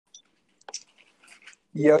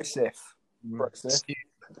Yosef. Brooksif.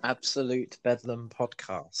 Absolute Bedlam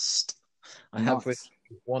podcast. I Nice. have with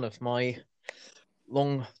one of my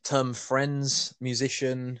long-term friends,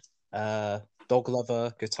 musician, dog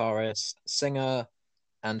lover, guitarist, singer,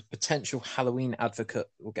 and potential Halloween advocate.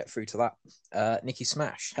 We'll get through to that. Nikki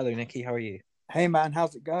Smash. Hello, Nikki. How are you? Hey man,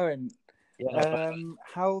 how's it going? Yeah,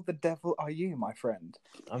 How the devil are you, my friend?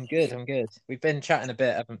 I'm good. We've been chatting a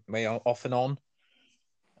bit, haven't we, off and on?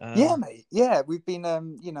 Yeah, mate. Yeah, we've been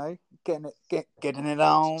getting it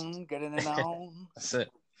on. That's it.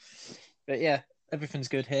 But yeah, everything's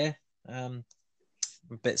good here. I'm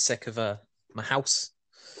a bit sick of my house.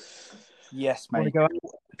 Yes, I want mate. to go out,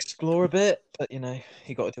 explore a bit, but you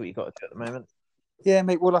got to do what you got to do at the moment. Yeah,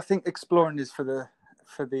 mate. Well, I think exploring is for the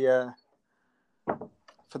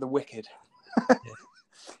wicked. Yeah.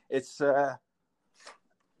 It's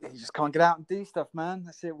you just can't get out and do stuff, man.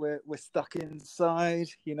 That's it. We're stuck inside,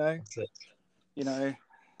 That's it. I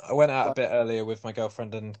went out a bit earlier with my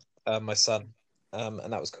girlfriend and my son, and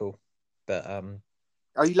that was cool. But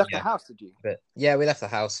oh, you left the house, did you? Yeah, we left the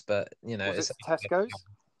house, but was it Tesco's?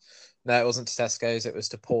 No, it wasn't to Tesco's. It was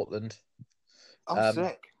to Portland. Oh,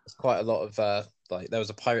 sick. There's quite a lot of there was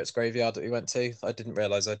a pirates graveyard that we went to. I didn't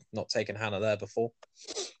realise I'd not taken Hannah there before.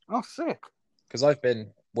 Oh, sick. Because I've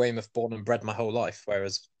been Weymouth born and bred my whole life,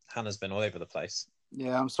 whereas Hannah's been all over the place.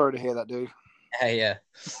 Yeah, I'm sorry to hear that, dude. Hey, yeah.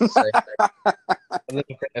 So, a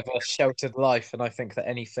little bit of a sheltered life, and I think that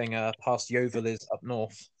anything past Yeovil is up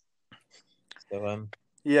north. So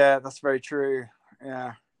yeah, that's very true.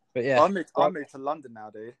 Yeah. But yeah, I moved to London now,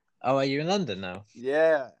 dude. Oh, are you in London now?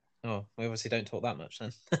 Yeah. Oh, we obviously don't talk that much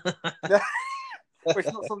then. Well,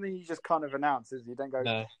 it's not something you just kind of announce, is it? You don't go,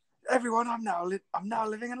 no. Everyone, I'm now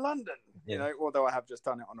living in London. Yeah. Although I have just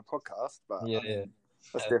done it on a podcast, but yeah.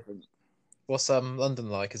 That's different. What's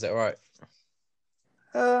London like? Is it all right?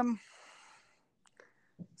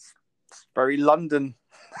 It's very London.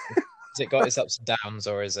 Has it got its ups and downs,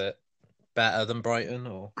 or is it better than Brighton?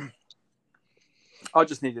 Or I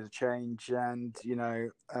just needed a change, and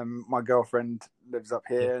my girlfriend lives up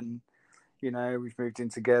here, and we've moved in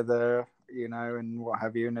together, and what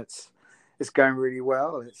have you, and it's going really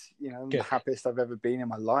well. It's the happiest I've ever been in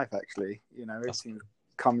my life, actually. Everything's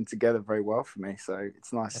coming together very well for me, so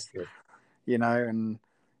it's nice. And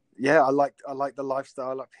yeah, I like the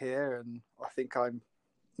lifestyle up here, and I think I'm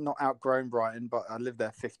not outgrown Brighton, but I lived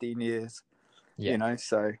there 15 years. Yeah.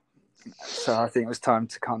 So I think it was time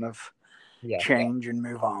to kind of change and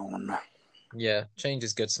move on. Yeah, change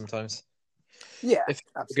is good sometimes. Yeah, if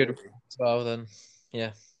absolutely. Good as well, then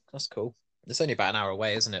yeah, that's cool. It's only about an hour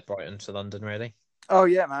away, isn't it, Brighton to London, really? Oh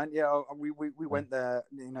yeah, man. Yeah, we went there,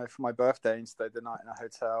 for my birthday and stayed the night in a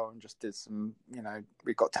hotel and just did some,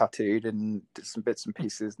 we got tattooed and did some bits and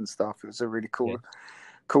pieces and stuff. It was a really cool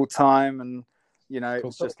time, and it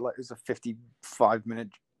was just like it was a 55-minute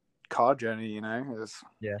car journey. It was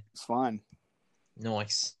it's fine.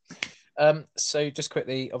 Nice. So just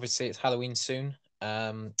quickly, obviously it's Halloween soon.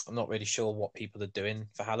 I'm not really sure what people are doing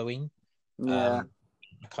for Halloween. Yeah.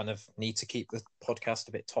 I kind of need to keep the podcast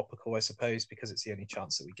a bit topical, I suppose, because it's the only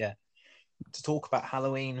chance that we get to talk about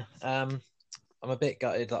Halloween. I'm a bit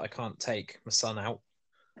gutted that I can't take my son out.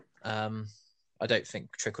 I don't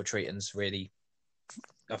think trick-or-treating's really...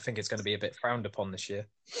 I think it's going to be a bit frowned upon this year.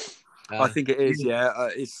 I think it is, yeah.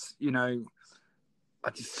 It's,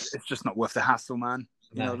 it's just not worth the hassle, man.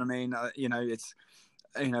 You know what I mean? It's,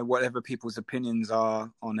 whatever people's opinions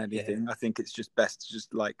are on anything, I think it's just best to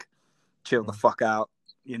just like chill the fuck out,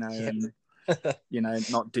 and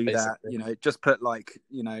not do basically. That. Just put like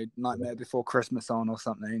Nightmare Before Christmas on or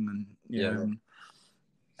something,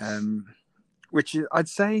 and which I'd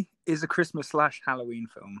say is a Christmas / Halloween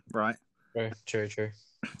film, right? True.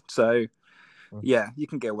 So yeah, you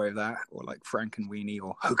can get away with that, or like Frankenweenie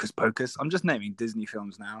or Hocus Pocus. I'm just naming Disney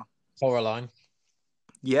films now. Coraline.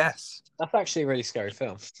 Yes, that's actually a really scary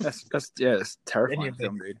film. That's a terrifying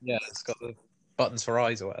film, dude. Yeah, it's got the buttons for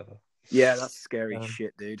eyes or whatever. Yeah, that's scary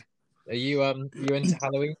shit, dude. Are you into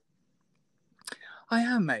Halloween? I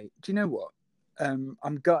am, mate. Do you know what? I'm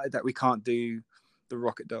gutted that we can't do the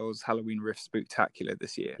Rocket Dolls Halloween Riff Spooktacular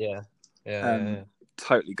this year. Yeah.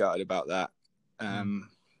 Totally gutted about that.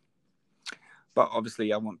 But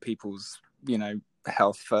obviously I want people's,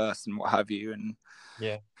 health first and what have you. And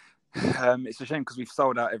it's a shame because we've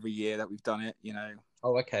sold out every year that we've done it,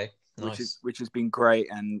 Oh, okay. Nice. Which has been great,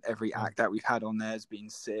 and every act that we've had on there has been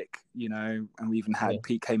sick, and we even had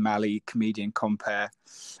PK Malley, comedian compare,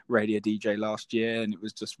 radio DJ last year, and it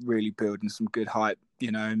was just really building some good hype,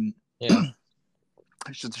 and it's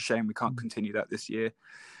just a shame we can't continue that this year.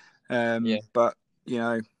 But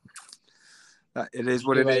that it is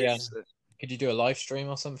what it is. Could you do a live stream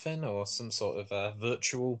or something, or some sort of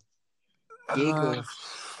virtual gig? Or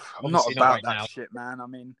I'm not obviously not about right that now. shit, man. I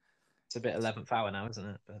mean, It's a bit 11th hour now, isn't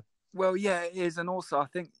it? But well, yeah, it is, and also I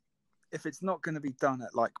think if it's not going to be done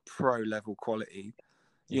at like pro level quality,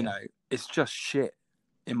 you know, it's just shit.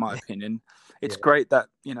 In my opinion, it's great that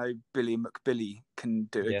Billy McBilly can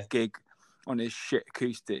do a gig on his shit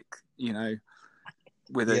acoustic,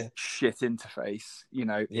 with a shit interface,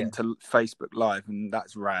 into Facebook Live, and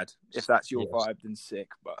that's rad. If that's your vibe, then sick.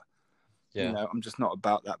 But I'm just not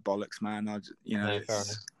about that bollocks, man.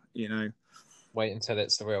 Wait until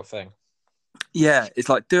it's the real thing. Yeah, it's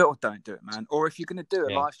like do it or don't do it, man. Or if you're gonna do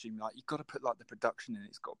a live stream, like you've got to put like the production in.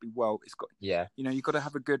 It's got to be you've got to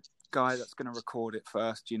have a good guy that's gonna record it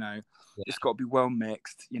first. It's got to be well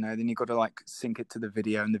mixed. Then you've got to like sync it to the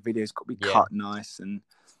video, and the video's got to be cut nice, and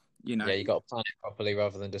you got to plan it properly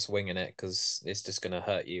rather than just winging it, because it's just gonna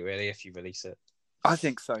hurt you really if you release it. I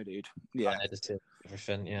think so, dude. Yeah, unedited,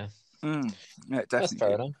 everything. Yeah, yeah, definitely. That's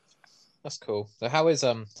fair enough. That's cool. So how is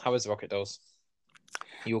the Rocket Dolls?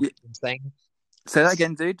 You all keeping sane? Say that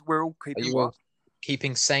again, dude. We're all keeping what?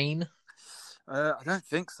 Keeping sane? I don't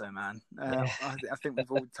think so, man. I think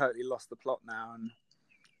we've all totally lost the plot now, and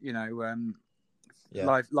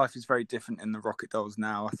life is very different in the Rocket Dolls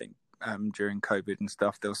now. I think during COVID and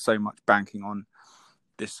stuff, there was so much banking on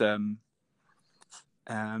this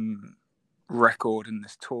record and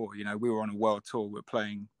this tour. We were on a world tour. We were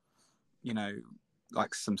playing,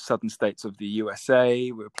 like some southern states of the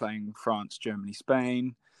USA. We were playing France, Germany,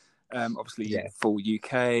 Spain. Obviously full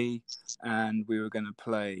UK, and we were going to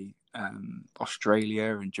play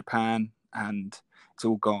Australia and Japan, and it's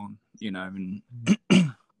all gone, and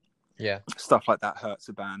stuff like that hurts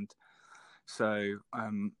a band. So if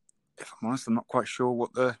I'm honest, I'm not quite sure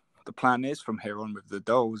what the plan is from here on with the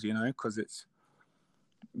Dolls, because it's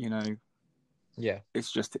it's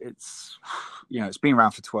been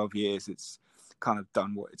around for 12 years. It's kind of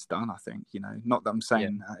done what it's done, I think. Not that I'm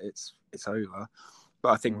saying that it's over.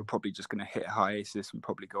 But I think we're probably just going to hit a hiatus and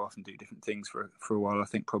probably go off and do different things for a while. I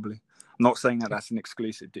think probably. I'm not saying that that's an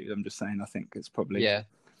exclusive, dude. I'm just saying I think it's probably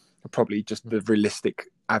just the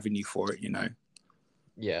realistic avenue for it.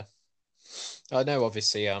 Yeah, I know.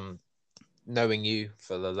 Obviously, knowing you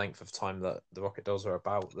for the length of time that the Rocket Dolls are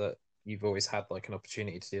about, that you've always had like an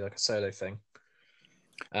opportunity to do like a solo thing.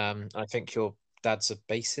 I think your dad's a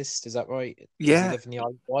bassist. Is that right? Yeah. Does he live in the Isle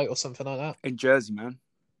of Wight or something like that? In Jersey, man.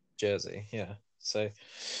 Jersey, yeah. So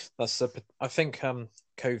that's I think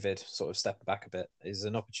COVID sort of stepping back a bit is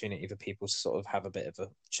an opportunity for people to sort of have a bit of a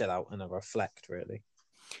chill out and a reflect, really.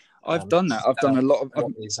 I've done that. I've done a lot of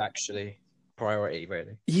what is actually priority,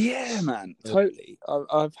 really. Yeah, man, totally.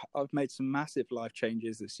 I've made some massive life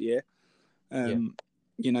changes this year. And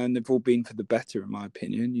they've all been for the better, in my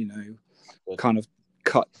opinion. Kind of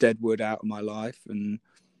cut deadwood out of my life and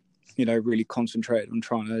really concentrated on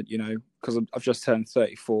trying to, because I've just turned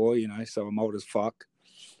 34, so I'm old as fuck,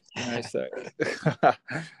 so, I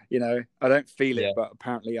don't feel it, but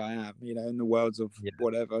apparently I am, in the worlds of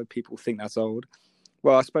whatever, people think that's old.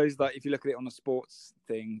 Well, I suppose that if you look at it on a sports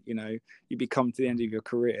thing, you become to the end of your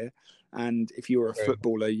career, and if you were a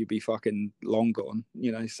footballer, you'd be fucking long gone,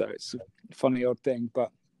 so it's a funny odd thing,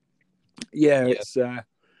 but it's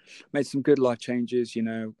made some good life changes,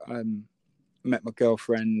 met my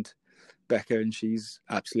girlfriend Becca, and she's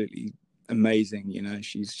absolutely amazing.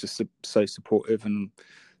 She's just so supportive, and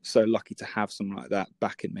so lucky to have someone like that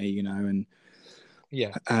backing me, and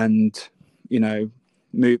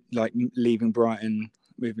leaving Brighton,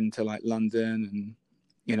 moving to like London,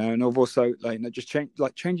 and I've also just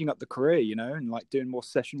changing up the career, and like doing more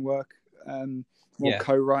session work, more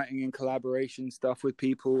co-writing and collaboration stuff with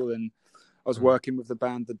people. And I was working with the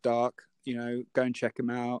band The Dark, go and check them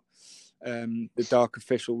out. The Dark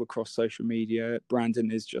Official across social media.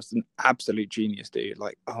 Brandon is just an absolute genius, dude.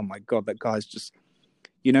 Like, oh my God, that guy's just,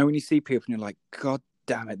 when you see people and you're like, God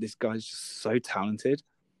damn it, this guy's just so talented,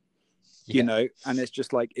 and it's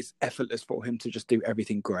just like, it's effortless for him to just do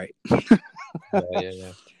everything great. And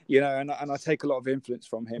I take a lot of influence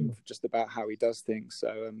from him just about how he does things.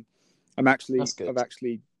 So I've actually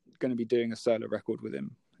going to be doing a solo record with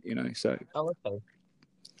him, so. Oh, okay.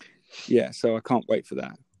 Yeah, so I can't wait for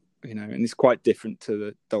that. And it's quite different to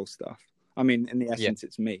the doll stuff. I mean, in the essence,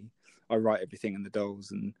 it's me. I write everything in the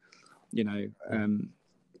dolls, and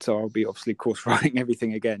so I'll be obviously course writing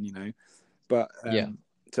everything again, but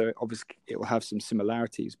so obviously it will have some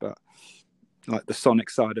similarities, but like the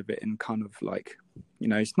sonic side of it, and kind of like,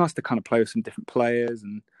 it's nice to kind of play with some different players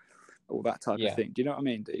and all that type of thing. Do you know what I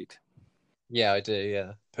mean, dude? Yeah, I do.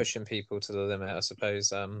 Yeah, pushing people to the limit, I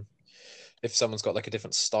suppose. If someone's got like a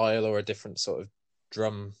different style or a different sort of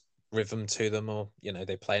drum rhythm to them, or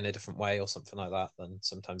they play in a different way or something like that, then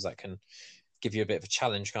sometimes that can give you a bit of a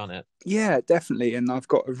challenge, can't it? Yeah, definitely. And I've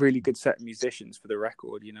got a really good set of musicians for the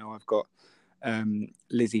record. I've got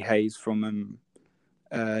Lizzie Hayes from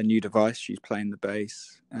New Device. She's playing the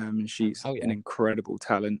bass. And she's an incredible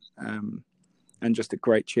talent and just a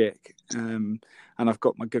great chick. And I've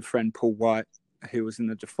got my good friend Paul White, who was in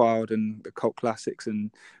the Defiled and the Cult Classics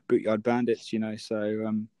and Bootyard Bandits.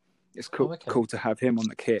 So it's cool to have him on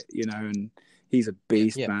the kit. And he's a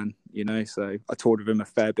beast, man. So I toured with him a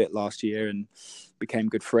fair bit last year and became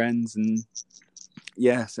good friends. And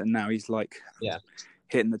yes, and now he's like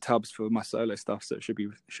hitting the tubs for my solo stuff. So it should be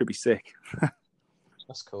sick.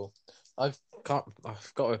 That's cool. I've got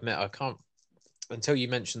to admit, I can't until you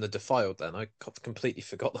mentioned the Defiled. Then I completely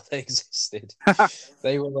forgot that they existed.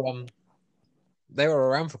 They were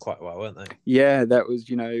around for quite a while, weren't they? Yeah, that was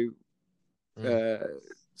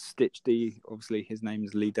Stitch D. Obviously, his name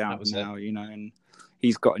is Lee Dowd now. And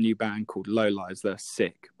he's got a new band called Low Lives. They're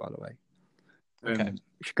sick, by the way. You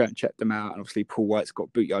should go and check them out. And obviously, Paul White's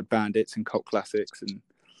got Bootyard Bandits and Cult Classics, and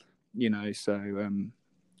so I'm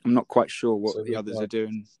not quite sure what the others are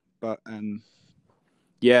doing, but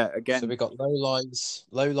yeah, again. So we got Low Lives,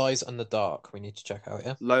 and The Dark. We need to check out.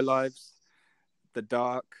 Yeah, Low Lives, The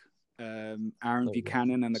Dark, Aaron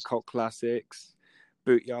Buchanan and the Cult Classics,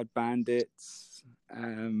 Bootyard Bandits.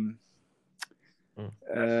 Who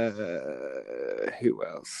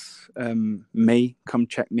else? Me. Come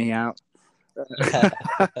check me out.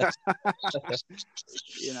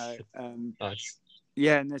 Nice.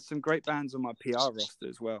 Yeah, and there's some great bands on my PR roster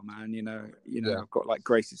as well, man. I've got like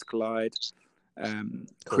Grace's Collide,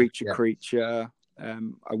 Creature.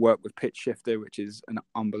 I work with Pitch Shifter, which is an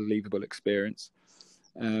unbelievable experience.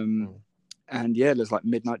 And yeah, there's like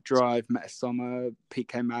Midnight Drive, Meta Summer,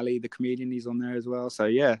 PK Malley, the comedian, he's on there as well. So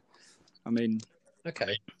yeah, I mean,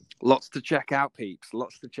 lots to check out, peeps.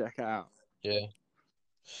 Lots to check out. Yeah.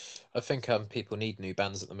 I think people need new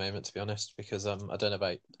bands at the moment, to be honest, because I don't know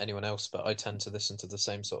about anyone else, but I tend to listen to the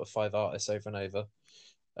same sort of 5 artists over and over.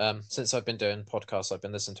 Since I've been doing podcasts, I've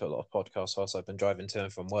been listening to a lot of podcasts whilst I've been driving to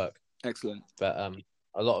and from work. Excellent. But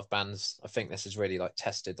a lot of bands, I think this is really like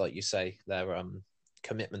tested, like you say, their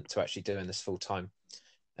commitment to actually doing this full time,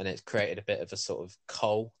 and it's created a bit of a sort of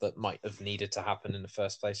cull that might have needed to happen in the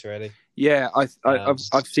first place, really. Yeah, I've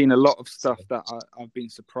seen a lot of stuff that I've been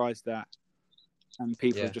surprised at. And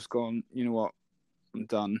people have just gone, you know what, I'm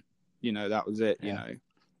done. That was it,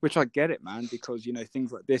 which I get it, man, because,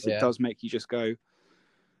 things like this, it does make you just go,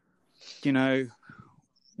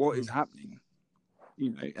 what is happening?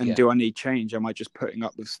 And do I need change? Am I just putting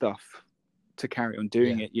up with stuff to carry on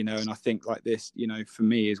doing it, And I think like this, for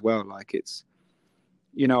me as well, like it's,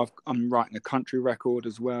 I'm writing a country record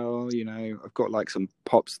as well. I've got like some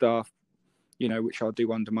pop stuff, which I'll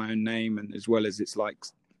do under my own name, and as well as it's like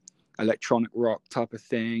electronic rock type of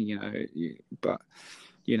thing, but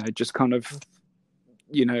just kind of,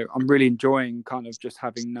 I'm really enjoying kind of just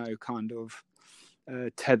having no kind of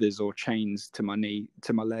tethers or chains to my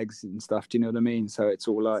legs and stuff. Do you know what I mean? So it's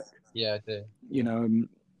all like, I do. I'm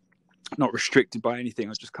not restricted by anything.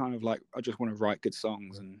 I just kind of like, I just want to write good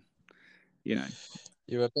songs, and you're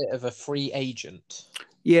a bit of a free agent.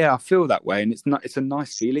 Yeah, I feel that way, and it's a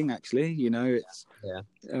nice feeling actually.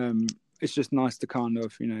 It's just nice to kind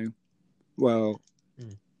of, we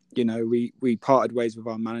parted ways with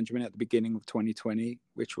our management at the beginning of 2020,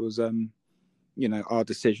 which was, our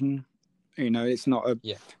decision. It's not a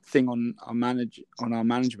thing on our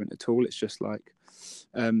management at all. It's just like,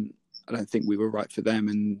 I don't think we were right for them,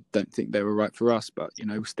 and don't think they were right for us. But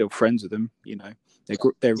we're still friends with them.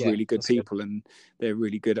 They're really good people, and they're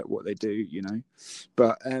really good at what they do.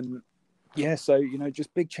 But so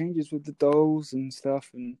just big changes with the Dolls and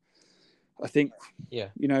stuff, and I think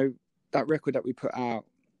that record that we put out,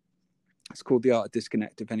 it's called The Art of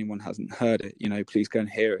Disconnect. If anyone hasn't heard it, please go and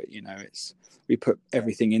hear it. We put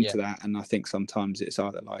everything into that, and I think sometimes it's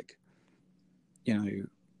either like, you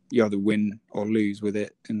either win or lose with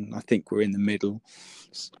it, and I think we're in the middle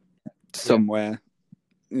somewhere.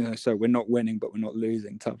 So we're not winning, but we're not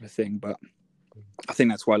losing, type of thing. But I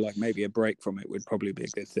think that's why, like, maybe a break from it would probably be a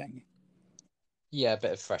good thing. Yeah, a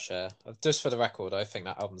bit of fresh air. Just for the record, I think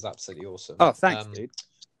that album's absolutely awesome. Oh, thanks, dude.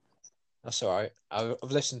 That's all right. I've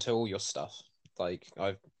listened to all your stuff. Like,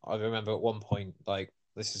 I remember at one point, like,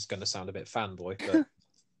 this is going to sound a bit fanboy, but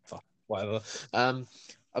fuck, whatever.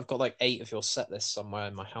 I've got like 8 of your set lists somewhere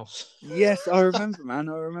in my house. Yes, I remember, man.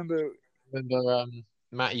 I remember.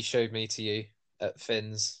 Matty showed me to you at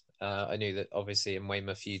Finn's. I knew that obviously in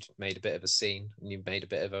Weymouth you'd made a bit of a scene, and you made a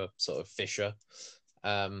bit of a sort of Fisher.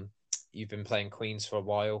 You've been playing Queens for a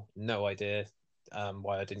while. No idea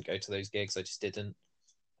why I didn't go to those gigs. I just didn't.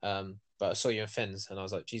 But I saw you in Fins, and I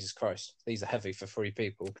was like, Jesus Christ, these are heavy for 3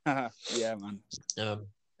 people. Yeah, man.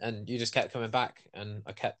 And you just kept coming back, and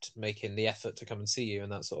I kept making the effort to come and see you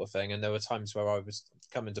and that sort of thing. And there were times where I was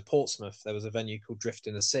coming to Portsmouth. There was a venue called Drift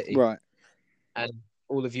in the City. Right. And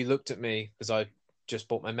all of you looked at me because I just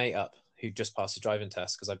brought my mate up who just passed the driving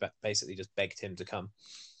test, because I basically just begged him to come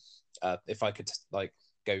if I could like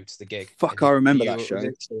go to the gig. Fuck, I remember that show.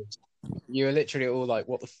 You were literally all like,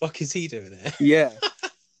 what the fuck is he doing there? Yeah.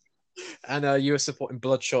 And you were supporting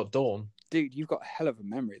Bloodshot Dawn. Dude, you've got a hell of a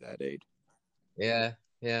memory there, dude. Yeah.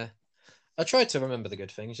 I tried to remember the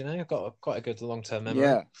good things, I've got quite a good long-term memory.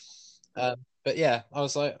 Yeah. But yeah, I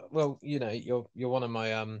was like, well, you're one of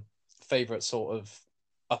my favorite sort of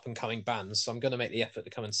up and coming bands, so I'm going to make the effort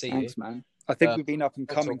to come and see Thanks, you. man. I think we've been up and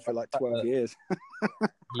coming for like 12 years.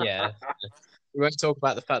 Yeah. We won't talk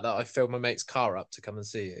about the fact that I filled my mate's car up to come and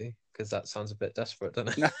see you, because that sounds a bit desperate,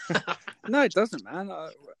 doesn't it? No, it doesn't, man.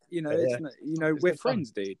 We're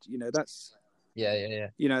friends, dude. That's yeah.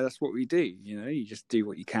 That's what we do. You just do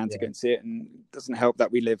what you can to go and see it, and it doesn't help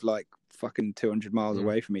that we live like fucking 200 miles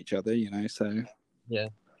away from each other. So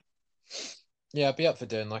yeah, I'd be up for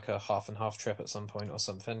doing like a half and half trip at some point or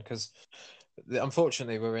something, because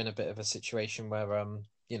unfortunately we're in a bit of a situation where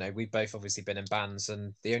we've both obviously been in bands,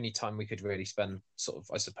 and the only time we could really spend sort of,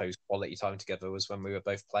 I suppose, quality time together was when we were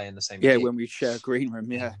both playing the same gig. When we share a green room.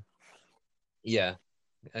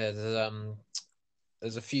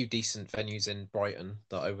 There's a few decent venues in Brighton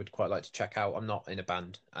that I would quite like to check out. I'm not in a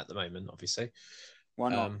band at the moment, obviously. Why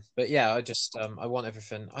not? But yeah, I just I want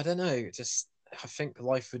everything. I don't know, I think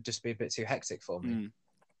life would just be a bit too hectic for me.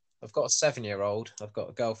 I've got a 7-year-old, I've got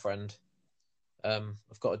a girlfriend,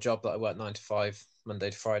 I've got a job that I work 9 to 5 Monday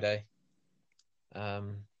to Friday.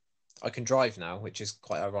 I can drive now, which is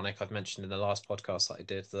quite ironic. I've mentioned in the last podcast that I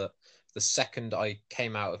did that the second I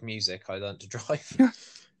came out of music, I learned to drive.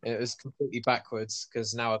 It was completely backwards,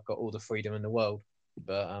 because now I've got all the freedom in the world.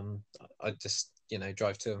 But I just,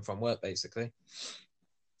 drive to and from work, basically.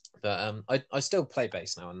 But I still play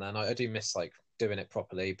bass now and then. I do miss like doing it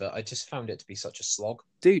properly, but I just found it to be such a slog.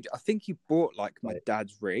 Dude, I think you bought like my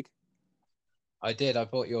dad's rig. I did. I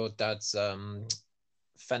bought your dad's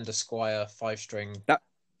Fender Squier 5-string,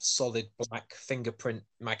 solid black fingerprint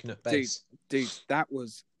magnet bass. Dude, that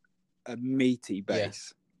was a meaty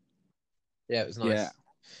bass. Yeah, it was nice. Yeah.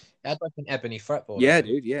 It had like an ebony fretboard. Yeah,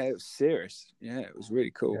 dude. Yeah, it was serious. Yeah, it was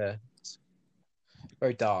really cool. Yeah.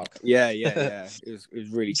 Very dark. Yeah. It was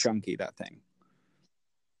really chunky, that thing.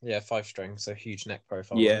 Yeah, 5-string, so huge neck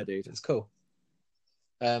profile. Yeah, dude. It's cool.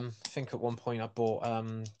 I think at one point I bought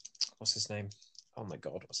what's his name? Oh my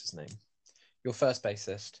god, what's his name? Your first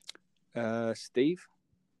bassist.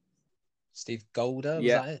 Steve Golder, was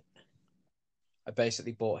that it? I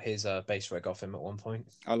basically bought his bass rig off him at one point.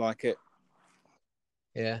 I like it.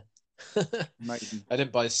 Yeah. Amazing. I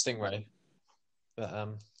didn't buy a Stingray.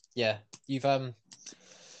 But you've had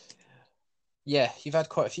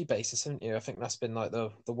quite a few bassists, haven't you? I think that's been like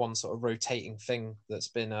the one sort of rotating thing that's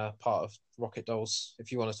been a part of Rocket Dolls.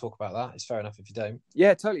 If you want to talk about that, it's fair enough if you don't.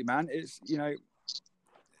 Yeah, totally, man. It's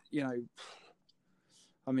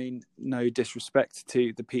I mean, no disrespect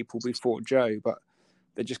to the people before Joe, but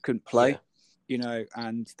they just couldn't play,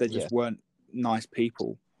 and they just weren't nice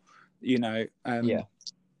people,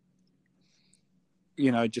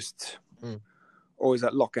 just always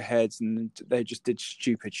at lockerheads, and they just did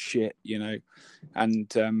stupid shit,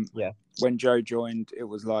 and when Joe joined, it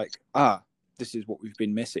was like, this is what we've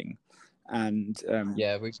been missing. And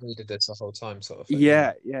we've needed this the whole time, sort of thing.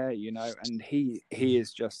 And he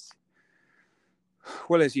is just,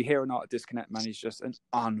 well, as you hear on Art of Disconnect, man, he's just an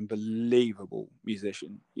unbelievable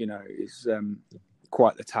musician. He's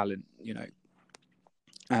quite the talent,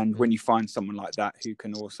 and when you find someone like that who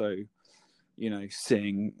can also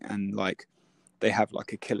sing, and like they have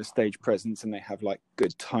like a killer stage presence, and they have like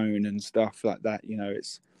good tone and stuff like that,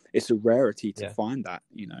 it's a rarity to find that,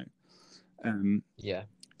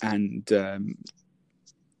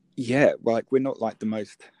 like we're not like the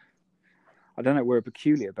most, I don't know, we're a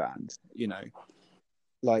peculiar band,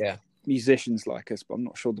 musicians like us, but I'm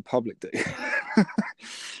not sure the public do.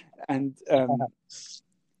 And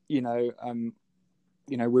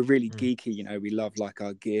we're really geeky, we love like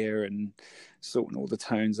our gear and sorting all the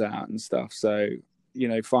tones out and stuff. So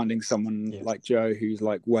finding someone like Joe who's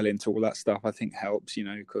like well into all that stuff, I think helps,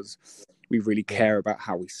 because we really care about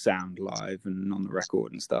how we sound live and on the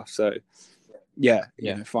record and stuff. So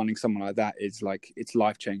finding someone like that is like, it's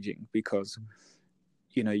life changing, because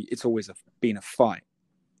it's always been a fight.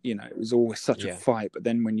 It was always such a fight, but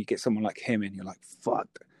then when you get someone like him and you're like, fuck,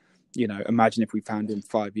 you know, imagine if we found him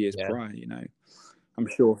 5 years Yeah. prior, you know. I'm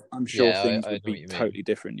sure Yeah, things I would know what be you totally mean.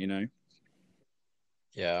 different, you know.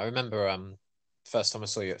 Yeah, I remember first time I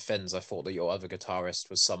saw you at Finn's, I thought that your other guitarist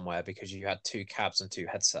was somewhere because you had two cabs and two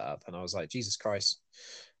heads set up, and I was like, Jesus Christ,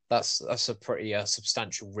 that's a pretty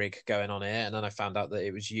substantial rig going on here. And then I found out that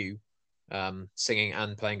it was you, singing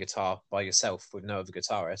and playing guitar by yourself with no other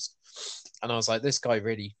guitarist, and I was like, this guy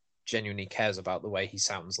really genuinely cares about the way he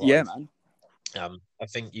sounds Yeah, live. man. I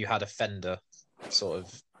think you had a Fender, sort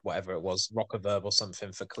of whatever it was, Rocker Verb or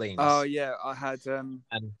something for Oh cleans, yeah, I had and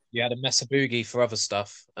you had a Mesa Boogie for other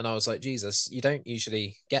stuff. And I was like, Jesus, you don't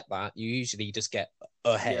usually get that. You usually just get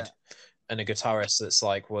a head and a guitarist that's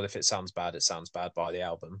like, well, if it sounds bad, it sounds bad by the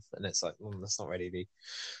album. And it's like, well, that's not really the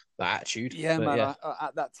attitude. Yeah, But man. yeah,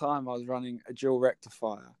 At that time, I was running a dual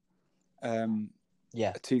rectifier,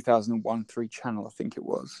 yeah, a 2001 3-channel, I think it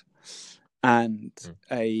was, and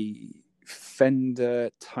a Fender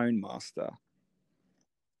Tone Master.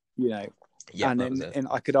 You know, yeah, and that was it. and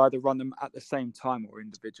I could either run them at the same time or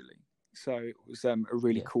individually. So it was a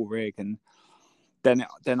really cool rig. And then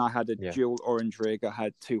I had a dual orange rig. I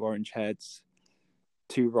had 2 orange heads,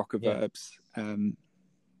 2 Rocker Verbs, and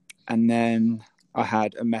then I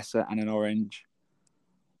had a Mesa and an orange,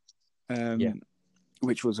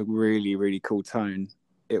 which was a really, really cool tone.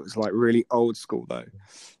 It was like really old school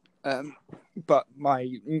though. But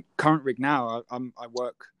my current rig now, I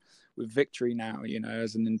work with Victory now, you know,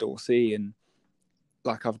 as an endorsee, and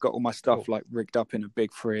like I've got all my stuff like rigged up in a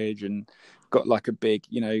big fridge and got like a big,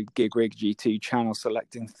 you know, Gig Rig GT channel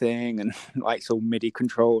selecting thing, and like it's all MIDI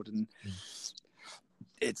controlled, and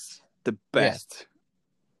it's the best,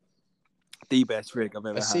 the best rig I've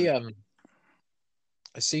ever had.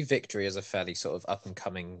 I see Victory as a fairly sort of up and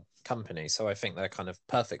coming company, so I think they're kind of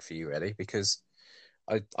perfect for you, really, because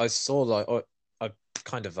I saw like I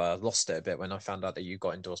kind of lost it a bit when I found out that you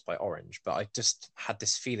got endorsed by Orange, but I just had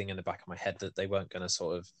this feeling in the back of my head that they weren't going to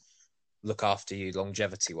sort of look after you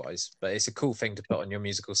longevity wise. But it's a cool thing to put on your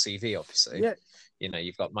musical CV, obviously. Yeah. You know,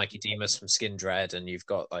 you've got Mikey Demus from Skin Dread, and you've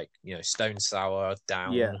got like, you know, Stone Sour,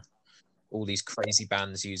 Down, all these crazy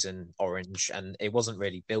bands using Orange, and it wasn't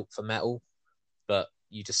really built for metal, but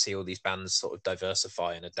you just see all these bands sort of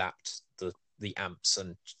diversify and adapt the amps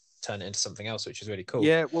and turn it into something else, which is really cool.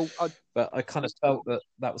 Yeah, well, but I kind of felt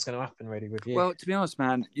that was going to happen really with you. Well, to be honest,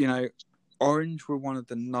 man, you know, Orange were one of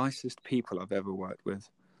the nicest people I've ever worked with.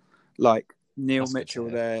 Like Neil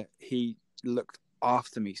Mitchell there, he looked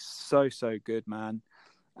after me so good, man.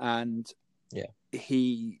 And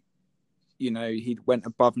he, you know, he went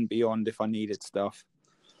above and beyond if I needed stuff.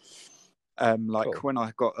 When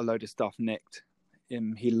I got a load of stuff nicked,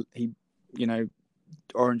 he, you know,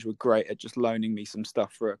 Orange were great at just loaning me some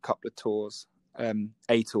stuff for a couple of tours,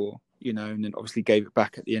 a tour, you know, and then obviously gave it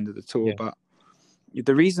back at the end of the tour. But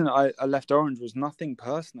the reason I left Orange was nothing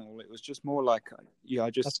personal. It was just more like, I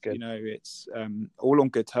just, you know, it's all on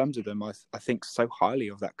good terms with them. I think so highly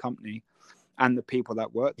of that company and the people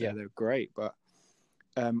that work there. They're great. But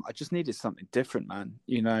I just needed something different, man,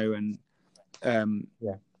 you know, and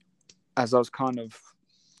as I was kind of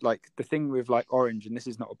like, the thing with like Orange, and this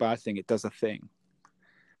is not a bad thing, it does a thing.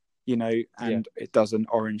 You know, and it does an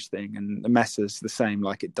Orange thing, and the Mesa's the same,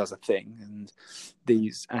 like it does a thing, and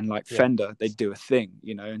these, and like Fender, they do a thing,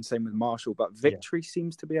 you know, and same with Marshall. But Victory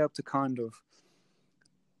seems to be able to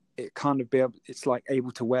it's like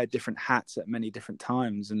able to wear different hats at many different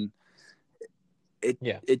times, and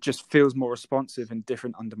it just feels more responsive and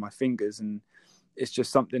different under my fingers, and it's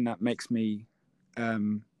just something that makes me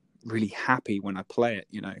really happy when I play it,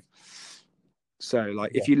 you know. So,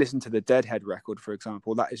 like, if you listen to the Deadhead record, for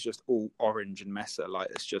example, that is just all Orange and Mesa. Like,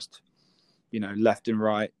 it's just, you know, left and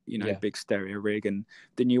right, you know, big stereo rig. And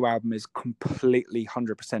the new album is completely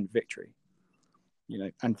 100% Victory, you know,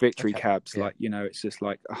 and Victory cabs. Like, you know, it's just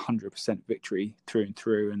like 100% Victory through and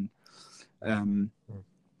through. And,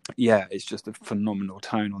 it's just a phenomenal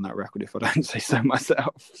tone on that record, if I don't say so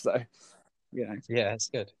myself. So, you know. Yeah, it's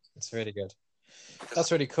good. It's really good.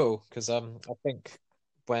 That's really cool, because I think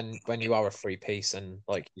when you are a free piece, and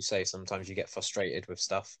like you say, sometimes you get frustrated with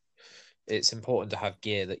stuff, it's important to have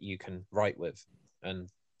gear that you can write with and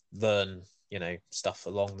learn, you know, stuff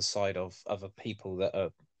along the side of other people that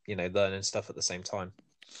are, you know, learning stuff at the same time.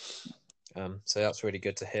 So that's really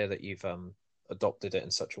good to hear that you've adopted it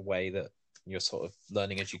in such a way that you're sort of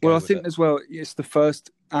learning as you go. Well, I think as well, it's the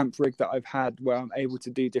first amp rig that I've had where I'm able to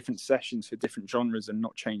do different sessions for different genres and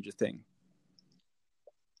not change a thing.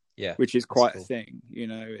 Yeah, which is quite a thing, you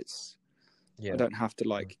know. It's I don't have to,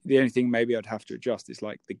 like, the only thing maybe I'd have to adjust is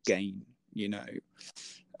like the gain, you know.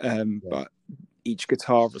 But each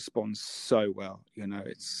guitar responds so well. You know,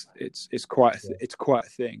 it's quite it's quite a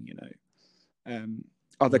thing. You know,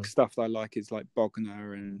 other stuff that I like is like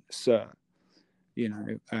Bogner and Sir. You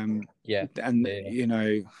know, and you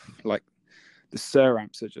know, like the Sir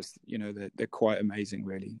amps are just, you know, they're quite amazing.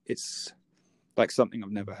 Really, it's like something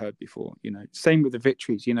I've never heard before. You know, same with the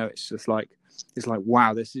Victories. You know, it's just like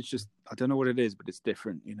wow, this is just, I don't know what it is, but it's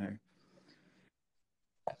different. You know.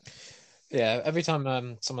 Yeah, every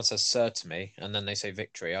time someone says Sir to me and then they say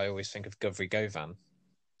Victory, I always think of Guthrie Govan.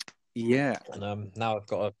 Yeah. And now I've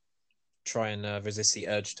got to try and resist the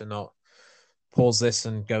urge to not pause this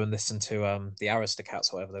and go and listen to the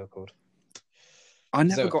Aristocats, whatever they were called. I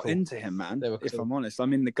never got into him, man, if I'm honest. I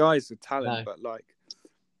mean, the guy's a talent, but like,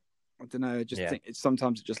 I don't know, I just think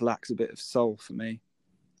sometimes it just lacks a bit of soul for me.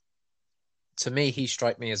 To me, he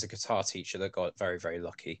struck me as a guitar teacher that got very, very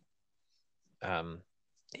lucky.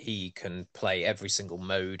 He can play every single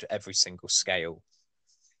mode, every single scale.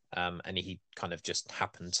 And he kind of just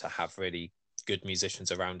happened to have really good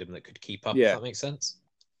musicians around him that could keep up, if that makes sense.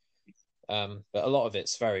 But a lot of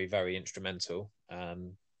it's very, very instrumental.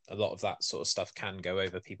 A lot of that sort of stuff can go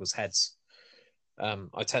over people's heads. I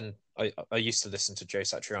used to listen to Joe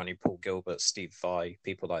Satriani, Paul Gilbert, Steve Vai,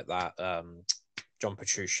 people like that, John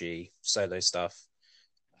Petrucci, solo stuff.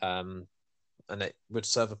 And it would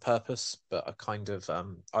serve a purpose, but I kind of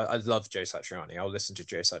I love Joe Satriani. I'll listen to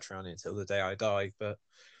Joe Satriani until the day I die, but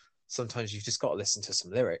sometimes you've just got to listen to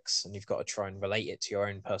some lyrics and you've got to try and relate it to your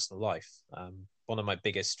own personal life. One of my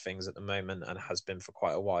biggest things at the moment, and has been for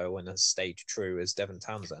quite a while and has stayed true, is Devin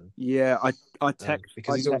Townsend. Yeah, I text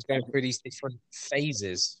because he's always going through these different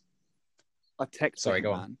phases. I text Sorry, him,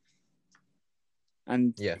 go man. on.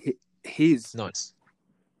 And he's nice.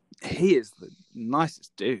 He is the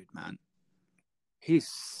nicest dude, man. He's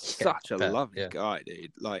such a lovely guy,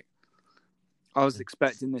 dude. Like, I was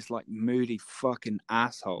expecting this like moody fucking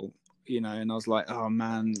asshole, you know, and I was like, oh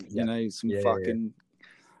man, you know,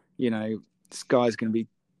 you know, this guy's going to be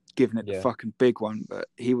giving it the fucking big one. But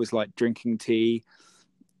he was like drinking tea,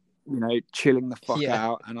 you know, chilling the fuck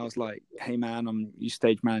out. And I was like, hey man, I'm your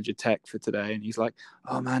stage manager tech for today. And he's like,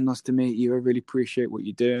 oh man, nice to meet you. I really appreciate what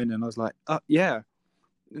you're doing. And I was like, oh yeah,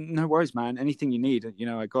 no worries, man. Anything you need, you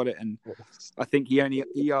know, I got it. And I think he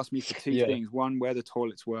asked me for two things: one, where the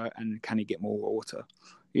toilets were, and can he get more water?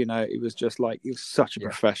 You know, it was just like, he was such a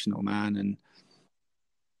professional man, and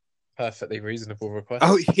perfectly reasonable request.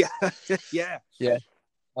 Oh yeah.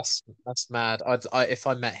 That's mad. If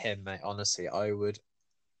I met him, mate, honestly,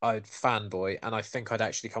 I'd fanboy, and I think I'd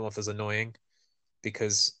actually come off as annoying,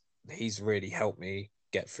 because he's really helped me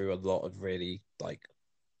get through a lot of really like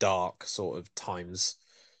dark sort of times.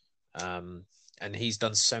 And he's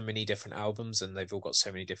done so many different albums, and they've all got so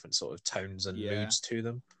many different sort of tones and moods to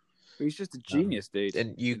them. He's just a genius, dude.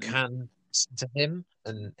 And you can listen to him,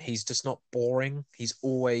 and he's just not boring. He's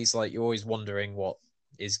always like, you're always wondering what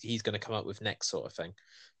he's going to come up with next, sort of thing.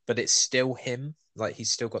 But it's still him. Like, he's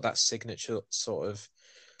still got that signature sort of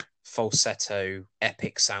falsetto,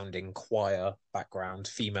 epic sounding choir background,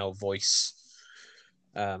 female voice,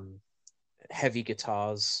 heavy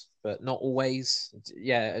guitars, but not always.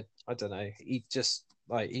 Yeah, I don't know. He just,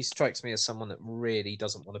 like, he strikes me as someone that really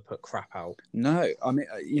doesn't want to put crap out. No, I mean,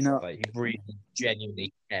 you know, like, he really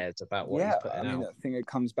genuinely cares about what he's putting out. I mean, I think it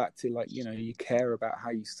comes back to, like, you know, you care about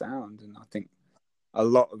how you sound, and I think a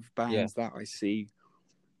lot of bands that I see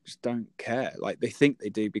just don't care. Like, they think they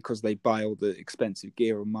do because they buy all the expensive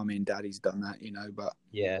gear, or mummy and daddy's done that, you know. But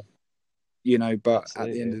you know, but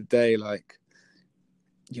absolutely. At the end of the day, like,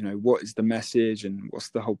 you know, what is the message and what's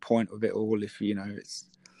the whole point of it all? If, you know, it's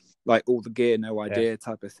like all the gear, no idea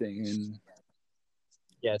type of thing. And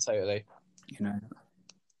totally. You know,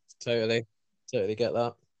 totally get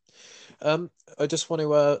that. I just want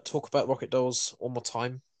to talk about Rocket Dolls one more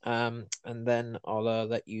time, and then I'll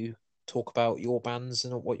let you talk about your bands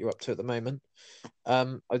and what you're up to at the moment.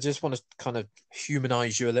 I just want to kind of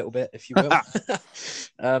humanize you a little bit, if you will.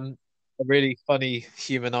 A really funny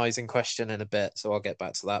humanizing question in a bit, so I'll get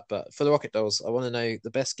back to that. But for the Rocket Dolls, I want to know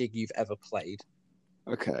the best gig you've ever played.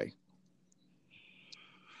 Okay.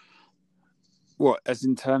 What, as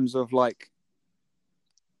in terms of like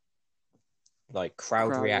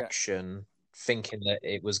crowd reaction, thinking that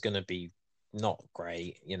it was going to be not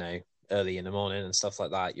great, you know, early in the morning and stuff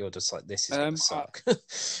like that? You're just like, this is going to suck.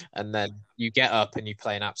 And then you get up and you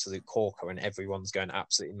play an absolute corker and everyone's going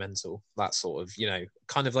absolutely mental. That sort of, you know,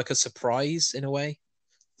 kind of like a surprise in a way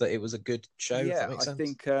that it was a good show. Yeah, if that makes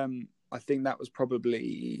sense. I think that was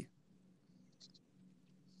probably...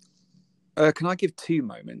 can I give two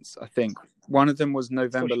moments? I think one of them was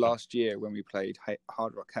November last year when we played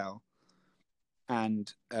Hard Rock Hell.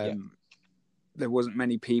 And there wasn't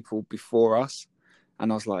many people before us.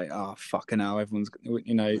 And I was like, oh, fucking hell, everyone's,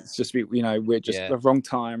 it's just, we're just the wrong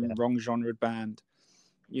time, wrong genre band,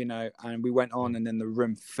 and we went on and then the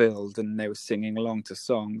room filled and they were singing along to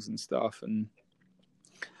songs and stuff, and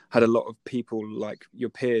had a lot of people like your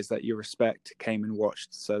peers that you respect came and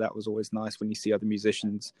watched. So that was always nice when you see other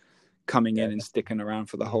musicians coming in and sticking around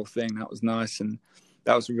for the whole thing. That was nice. And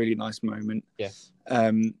that was a really nice moment. Yeah.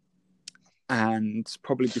 And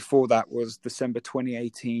probably before that was December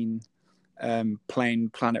 2018, playing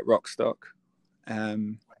Planet Rockstock.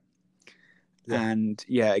 And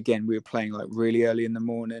again, we were playing like really early in the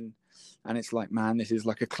morning, and it's like, man, this is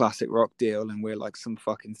like a classic rock deal, and we're like some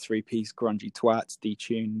fucking 3-piece grungy twats,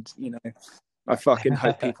 detuned, I fucking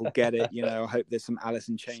hope people get it, I hope there's some Alice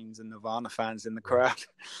in Chains and Nirvana fans in the crowd,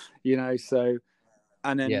 so,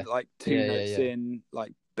 and then like two notes in,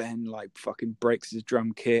 like Ben like fucking breaks his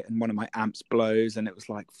drum kit and one of my amps blows, and it was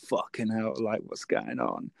like, fucking hell, like what's going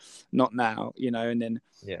on? Not now, and then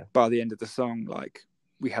by the end of the song, like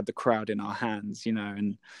we had the crowd in our hands,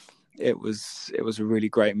 and it was a really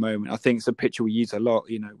great moment. I think it's a picture we use a lot,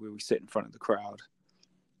 where we sit in front of the crowd.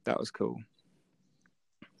 That was cool.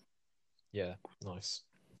 Yeah, nice.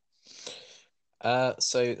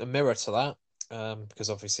 So a mirror to that, because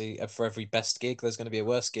obviously for every best gig there's going to be a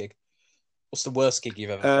worst gig. What's the worst gig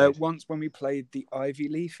you've ever played? Once when we played the Ivy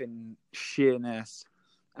Leaf in Sheerness,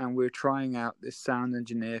 and we were trying out this sound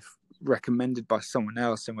engineer recommended by someone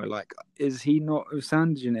else, and we're like, is he not a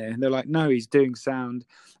sound engineer? And they're like, no, he's doing sound,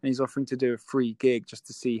 and he's offering to do a free gig just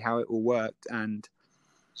to see how it all worked. And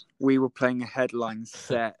we were playing a headline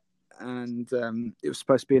set, and it was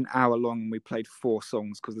supposed to be an hour long, and we played 4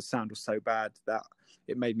 songs because the sound was so bad that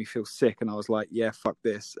it made me feel sick, and I was like, yeah, fuck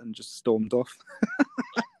this, and just stormed off.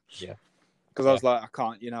 Because I was like, I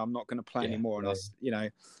can't, I'm not going to play anymore. And I was,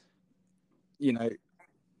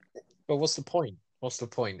 But what's the point? What's the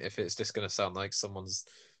point if it's just going to sound like someone's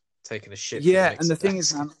taking a shit? Yeah, and the thing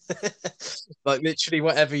is, man, like literally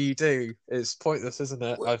whatever you do is pointless, isn't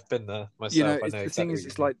it? I've been there myself. I know. The thing is,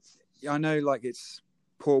 it's like, I know, like it's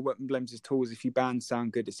Paul Whitman blames his tools. If your bands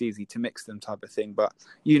sound good, it's easy to mix them, type of thing. But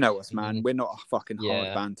us, man, we're not a fucking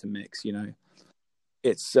hard band to mix.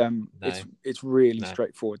 It's it's really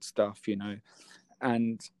straightforward stuff,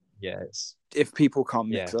 and if people can't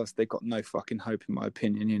mix us, they've got no fucking hope, in my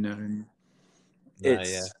opinion, and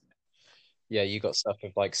you got stuff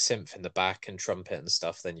with like synth in the back and trumpet and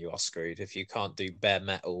stuff, then you are screwed. If you can't do bare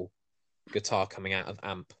metal, guitar coming out of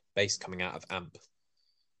amp, bass coming out of amp,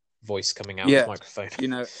 voice coming out of microphone,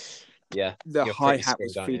 the hi-hat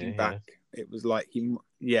was feeding back. It was like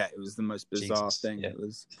it was the most bizarre thing.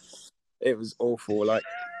 It was awful. Like,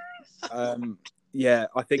 I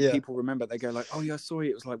think people remember. They go like, "Oh yeah, I saw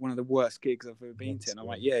you. It was like one of the worst gigs I've ever been to." And I'm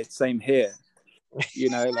like, "Yeah, same here."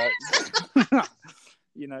 Like,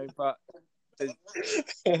 but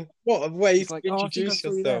what a way to like, introduce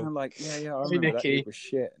yourself. And I'm like, yeah, I remember that gig was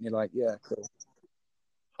shit. And you're like, yeah, cool.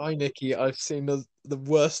 Hi, Nicky. I've seen the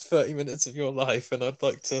worst 30 minutes of your life, and I'd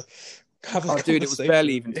like to have a dude, it was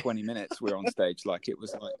barely even 20 minutes we were on stage. Like, it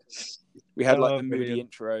was like, we had like the moody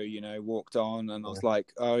intro, walked on, and I was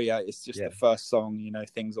like, oh yeah, it's just the first song,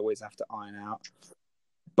 things always have to iron out.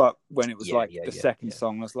 But when it was the second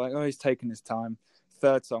song, I was like, oh, he's taking his time.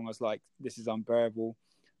 Third song, I was like, this is unbearable.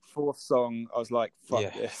 Fourth song, I was like,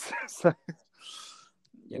 fuck this. So,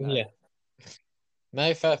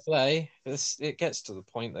 No, fair play. It gets to the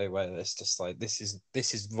point though where it's just like, this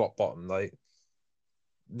is rock bottom. Like,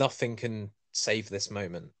 nothing can save this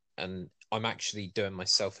moment, and I'm actually doing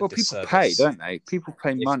myself a disservice. People pay, don't they? People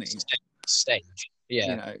pay money. Stage,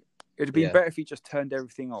 it'd have been better if you just turned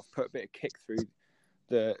everything off, put a bit of kick through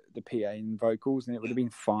the PA and vocals, and it would have been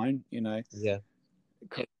fine.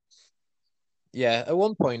 At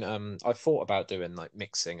one point, I thought about doing like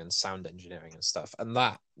mixing and sound engineering and stuff, and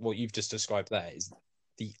that what you've just described there is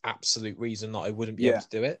the absolute reason that I wouldn't be able to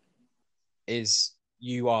do it. Is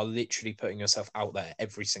you are literally putting yourself out there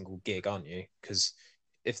every single gig, aren't you? Because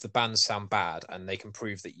if the bands sound bad and they can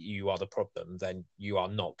prove that you are the problem, then you are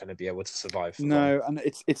not going to be able to survive. No, and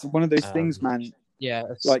it's one of those things, man. Yeah,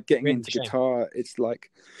 like getting really into guitar, it's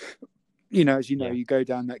like, as you go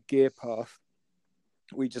down that gear path.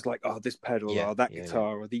 We just like, oh, this pedal, or that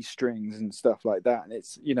guitar, or these strings and stuff like that. And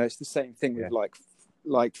it's, it's the same thing with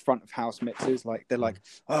like front of house mixes. Like they're like,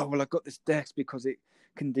 oh, well, I got this desk because it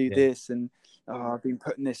can do this, and I've been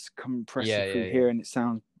putting this compressor through here, and it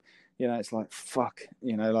sounds, it's like fuck,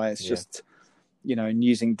 like it's just, and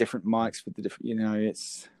using different mics for the different,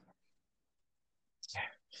 it's.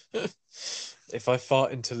 If I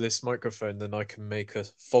fart into this microphone, then I can make a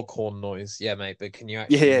foghorn noise. Yeah, mate, but can you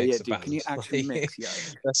actually mix a band? Can you actually mix? Yeah.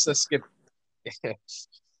 Let's skip.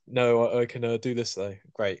 No, I can do this though.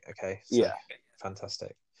 Great. Okay. So Yeah.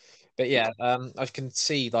 fantastic. But yeah, I can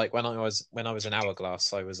see like when I was in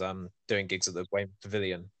Hourglass, I was doing gigs at the Weymouth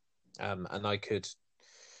Pavilion, and I could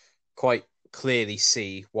quite clearly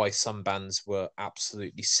see why some bands were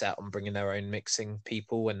absolutely set on bringing their own mixing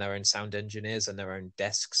people and their own sound engineers and their own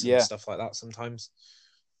desks and Yeah. stuff like that sometimes.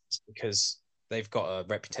 It's because they've got a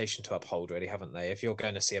reputation to uphold, really, haven't they? If you're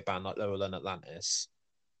going to see a band like Lowell Atlantis,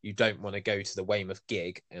 you don't want to go to the Weymouth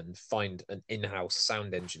gig and find an in-house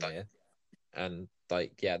sound engineer, and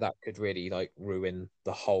like, yeah, that could really like ruin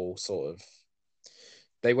the whole sort of.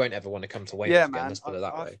 They won't ever want to come to Weymouth Yeah, again. man. Let's put it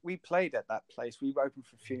that way. We played at that place. We opened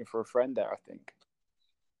for Funeral for a Friend there, I think.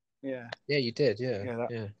 Yeah. Yeah, you did. Yeah,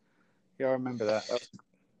 Yeah. Yeah, I remember that.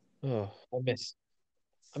 Oh, I miss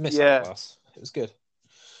Yeah. Hourglass. It was good.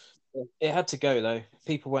 It had to go though.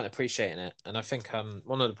 People weren't appreciating it, and I think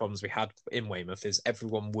one of the problems we had in Weymouth is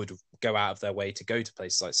everyone would go out of their way to go to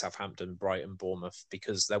places like Southampton, Brighton, Bournemouth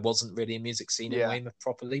because there wasn't really a music scene in Weymouth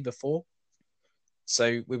properly before.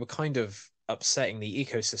 So we were kind of upsetting the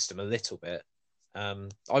ecosystem a little bit.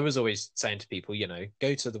 I was always saying to people,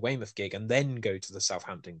 go to the Weymouth gig and then go to the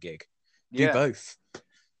Southampton gig. Do both.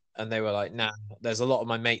 And they were like, nah, there's a lot of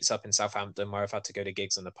my mates up in Southampton where I've had to go to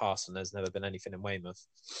gigs in the past and there's never been anything in Weymouth.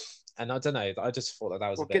 And I don't know, I just thought that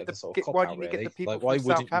was a bit of a sort of cop-out, really. Get the people like, why from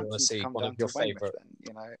wouldn't you Southampton want to see one of your favourite...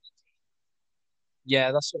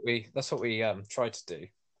 Yeah, that's what we tried to do.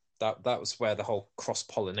 That was where the whole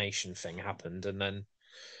cross-pollination thing happened. And then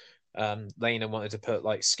Lena wanted to put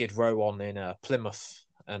like Skid Row on in Plymouth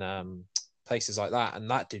and places like that. And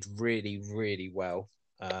that did really, really well.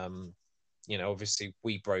 Obviously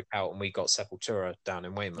we broke out and we got Sepultura down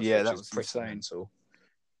in Weymouth, which is pretty mental.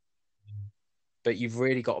 But you've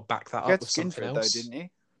really got to back that up with something else, though, didn't you?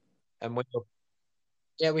 And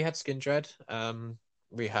we had Skindred.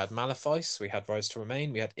 We had Malefice. We had Rise to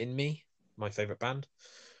Remain. We had In Me, my favorite band.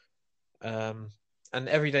 And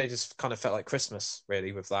every day just kind of felt like Christmas,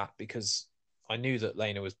 really, with that, because I knew that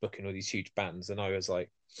Lena was booking all these huge bands, and I was like,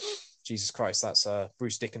 Jesus Christ, that's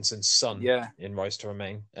Bruce Dickinson's son in Rise to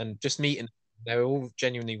Remain. And just meeting, they were all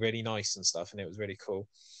genuinely really nice and stuff, and it was really cool.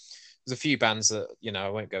 There's a few bands that, I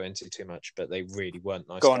won't go into too much, but they really weren't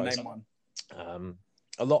nice guys. Name one.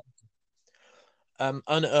 A lot.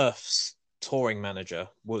 Unearth's touring manager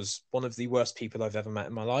was one of the worst people I've ever met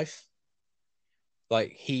in my life.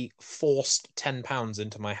 Like, he forced £10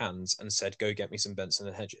 into my hands and said, go get me some Benson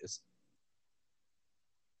and Hedges.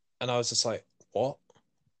 And I was just like, what?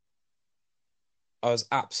 I was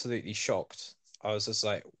absolutely shocked. I was just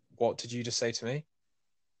like, what did you just say to me?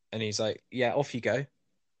 And he's like, yeah, off you go.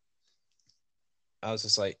 I was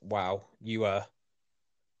just like, wow,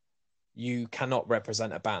 you cannot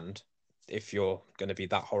represent a band if you're going to be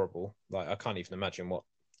that horrible. Like, I can't even imagine what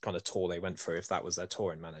kind of tour they went through if that was their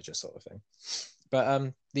touring manager sort of thing.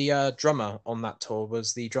 But the drummer on that tour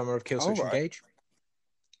was the drummer of Killswitch Engage.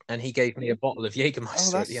 And he gave me a bottle of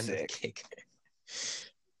Jägermeister at the end of the gig.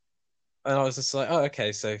 And I was just like, oh,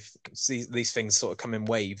 okay, so these things sort of come in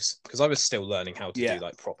waves, because I was still learning how to do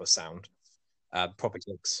like proper sound, proper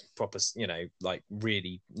gigs, proper, like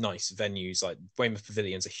really nice venues. Like Weymouth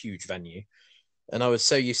Pavilion's a huge venue, and I was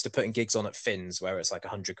so used to putting gigs on at Finn's where it's like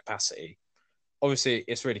 100 capacity. Obviously,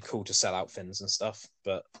 it's really cool to sell out Finn's and stuff,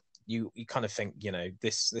 but you kind of think,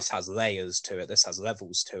 this has layers to it, this has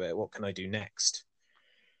levels to it. What can I do next?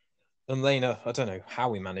 And Lena, I don't know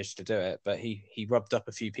how he managed to do it, but he rubbed up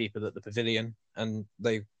a few people at the Pavilion and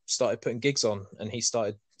they started putting gigs on and he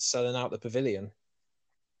started selling out the Pavilion.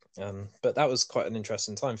 But that was quite an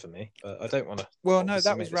interesting time for me. I don't want to. Well, no,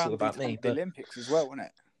 that was around the Olympics as well, wasn't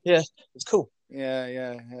it? Yeah, it was cool.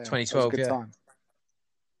 Yeah. 2012, good time.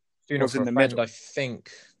 Funeral for a Friend, I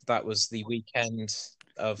think that was the weekend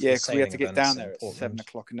of because we had to get down there at 7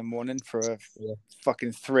 o'clock in the morning for a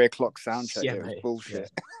fucking 3 o'clock sound check. It was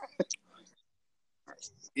bullshit.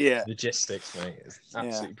 Yeah. Logistics, mate. It's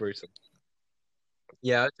absolutely brutal.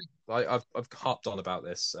 Yeah, I think I've harped on about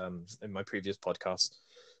this in my previous podcast.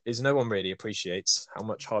 Is no one really appreciates how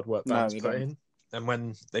much hard work bands put in, and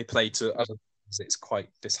when they play to others, it's quite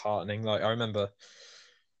disheartening. Like, I remember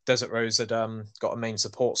Desert Rose had got a main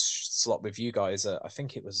support slot with you guys at, I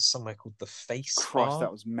think it was somewhere called The Face. Christ,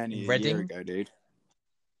 that was many a year ago, dude.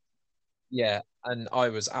 Yeah, and I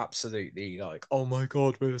was absolutely like, oh my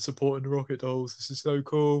god, we're supporting the Rocket Dolls. This is so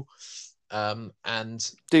cool. And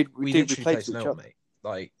dude, we literally played to no one, mate.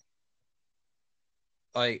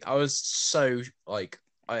 Like, I was so like,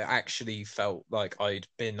 I actually felt like I'd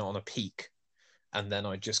been on a peak, and then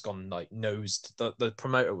I'd just gone like nosed. The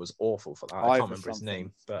promoter was awful for that. I can't remember his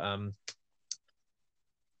name, but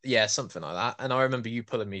Yeah, something like that. And I remember you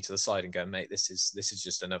pulling me to the side and going, "Mate, this is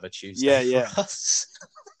just another Tuesday for us."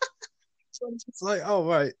 So I'm just like, "Oh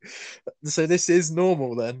right, so this is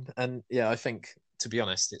normal then." And yeah, I think, to be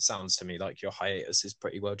honest, it sounds to me like your hiatus is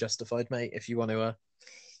pretty well justified, mate. If you want to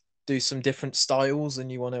do some different styles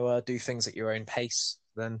and you want to do things at your own pace,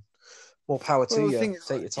 then more power to Well, the you. thing is,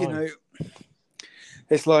 Take your time.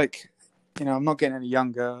 It's like, I'm not getting any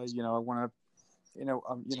younger. I want to,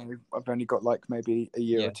 I've only got like maybe a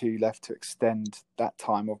year or two left to extend that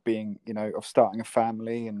time of being, of starting a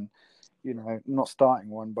family and, not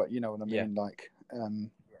starting one, but you know what I mean? Like,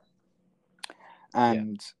 and,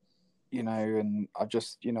 and I've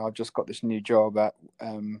just got this new job at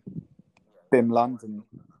BIM London.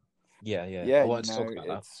 Yeah. Yeah, I want to talk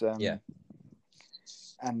about it's, that.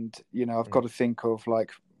 And, I've got to think of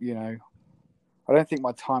like, I don't think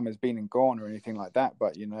my time has been and gone or anything like that,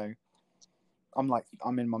 but,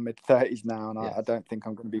 I'm in my mid-30s now, and I don't think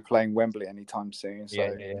I'm going to be playing Wembley anytime soon.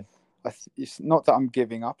 So it's not that I'm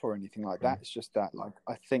giving up or anything like that. It's just that, like,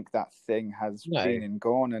 I think that thing has been and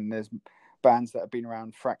gone, and there's bands that have been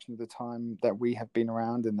around a fraction of the time that we have been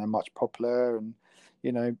around, and they're much popular, and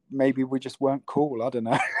maybe we just weren't cool. I don't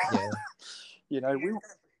know.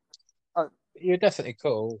 You're definitely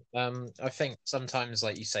cool. I think sometimes,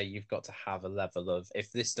 like you say, you've got to have a level of,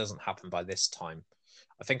 if this doesn't happen by this time.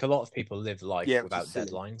 I think a lot of people live life without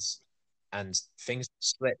deadlines, and things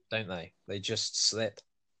slip, don't they? They just slip.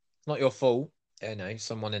 It's not your fault.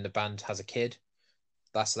 Someone in the band has a kid.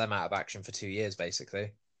 That's them out of action for 2 years,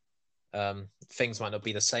 basically. Things might not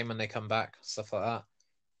be the same when they come back, stuff like that.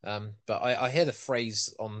 But I hear the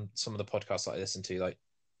phrase on some of the podcasts that I listen to, like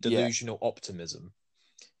delusional optimism,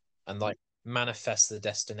 and like manifest the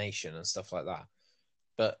destination and stuff like that.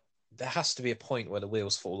 But there has to be a point where the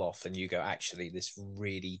wheels fall off and you go, actually, this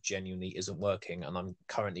really genuinely isn't working, and I'm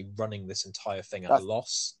currently running this entire thing at a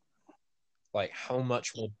loss. Like, how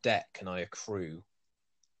much more debt can I accrue?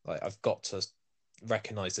 Like, I've got to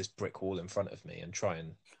recognize this brick wall in front of me and try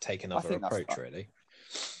and take another approach, really.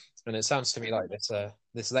 And it sounds to me like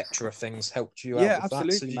this lecturer thing's helped you out with absolutely,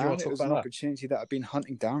 that. So did you want to talk it was about an opportunity that I've been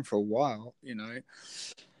hunting down for a while.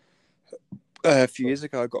 A few years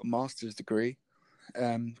ago, I got a master's degree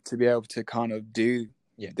to be able to kind of do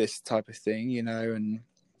this type of thing, and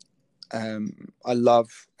I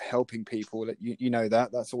love helping people.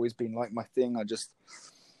 That's always been like my thing. I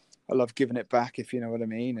love giving it back, if you know what I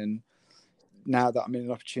mean. And now that I'm in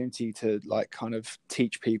an opportunity to like kind of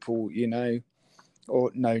teach people,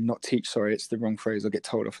 or no, not teach, sorry, it's the wrong phrase. I'll get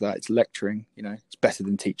told off for that. It's lecturing, it's better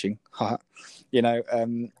than teaching.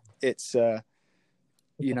 It's,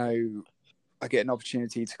 I get an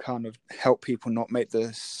opportunity to kind of help people not make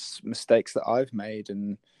the mistakes that I've made.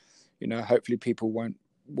 And, hopefully people won't,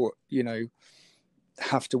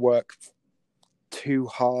 have to work too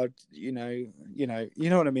hard, you know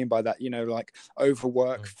what I mean by that, like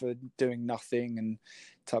overwork for doing nothing and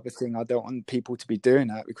type of thing. I don't want people to be doing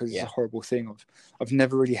that, because it's a horrible thing. I've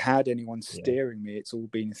never really had anyone steering me. It's all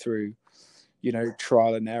been through,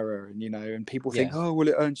 trial and error, and and people think, oh well,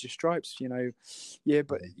 it earns you stripes,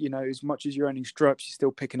 but as much as you're earning stripes, you're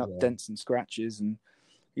still picking up dents and scratches, and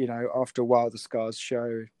after a while the scars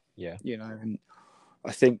show. And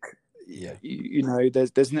I think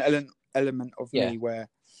there's an element of me where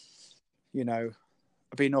I've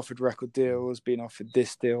been offered record deals, been offered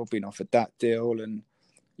this deal, been offered that deal, and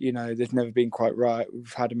they've never been quite right.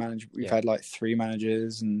 We've had a manager, we've had like 3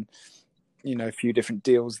 managers, and a few different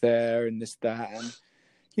deals there and this, that,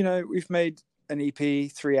 and we've made an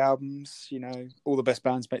EP, 3 albums. All the best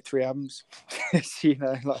bands make 3 albums. I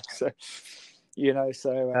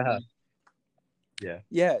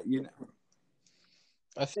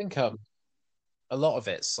think a lot of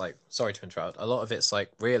it's like, sorry to interrupt, a lot of it's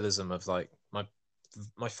like realism of like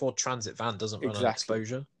my Ford Transit van doesn't run on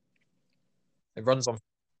exposure. It runs on,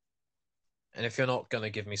 and if you're not going to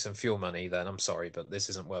give me some fuel money, then I'm sorry, but this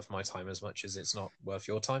isn't worth my time as much as it's not worth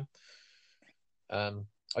your time. I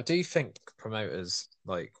do think promoters,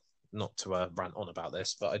 like, not to rant on about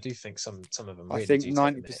this, but I do think some of them really, I think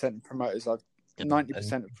 90% of promoters I've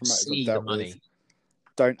dealt with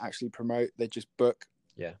don't actually promote, they just book.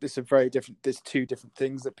 There's there's 2 different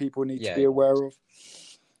things that people need to be aware of.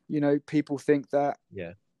 People think that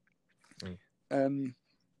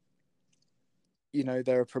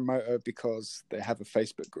they're a promoter because they have a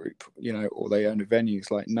Facebook group, or they own a venue.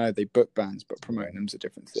 It's like, no, they book bands, but promoting them's a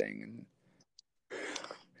different thing. And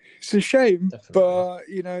it's a shame. Definitely.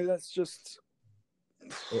 But that's just,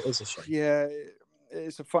 it is a shame. Yeah,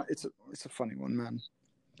 it's a funny one, man.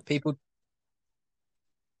 People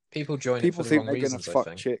join people it for think the wrong they're reasons, gonna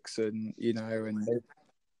fuck chicks, and and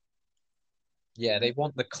Yeah, they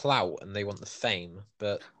want the clout and they want the fame,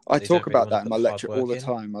 but I they don't talk really about want to that in put my the hard lecture all work the in.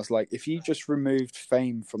 time. I was like, if you just removed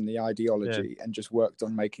fame from the Yeah. ideology and just worked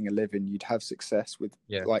on making a living, you'd have success with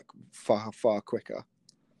like far quicker.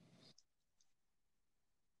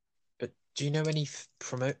 But do you know any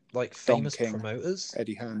Don famous King, promoters?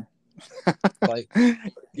 Eddie Hearn. Like,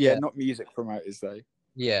 yeah, not music promoters though.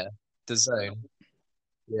 yeah, the Zone.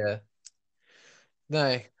 Yeah.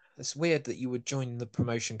 No, it's weird that you would join the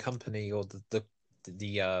promotion company or the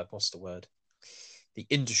what's the word? The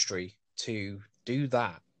industry to do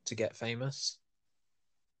that to get famous.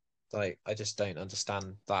 Like, I just don't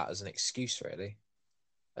understand that as an excuse, really.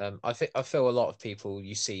 I feel a lot of people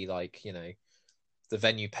you see, like, you know, the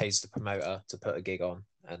venue pays the promoter to put a gig on,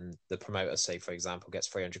 and the promoter, say for example, gets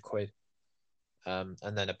 300 quid, and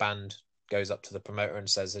then a band goes up to the promoter and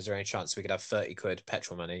says, "Is there any chance we could have 30 quid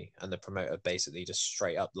petrol money?" And the promoter basically just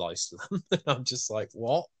straight up lies to them. I'm just like,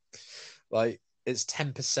 what? Like, it's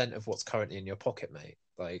 10% of what's currently in your pocket, mate.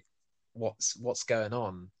 Like, what's going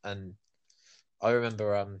on? And I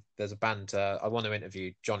remember there's a band I want to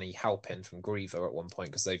interview Johnny Halpin from Griever at one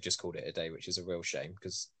point because they've just called it a day, which is a real shame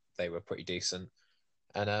because they were pretty decent.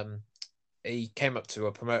 And he came up to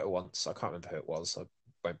a promoter once. I can't remember who it was. I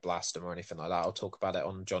won't blast him or anything like that. I'll talk about it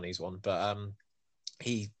on Johnny's one. But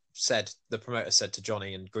the promoter said to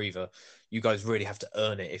Johnny and Griever, "You guys really have to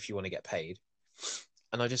earn it if you want to get paid."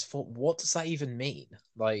 And I just thought, what does that even mean?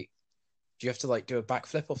 Like, do you have to like do a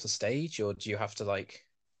backflip off the stage, or do you have to like?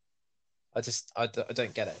 I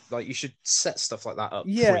don't get it. Like, you should set stuff like that up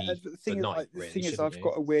the night, The really, thing is, shouldn't I've you?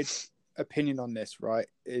 got a weird opinion on this, right?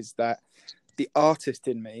 Is that the artist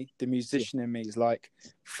in me, the musician in me is like,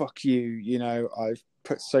 fuck you, you know, I've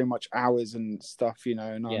put so much hours and stuff, you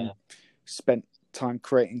know, and I'm spent time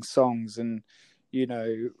creating songs and, you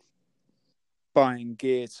know, buying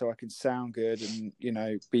gear so I can sound good and, you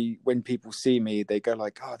know, when people see me, they go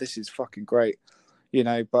like, oh, this is fucking great, you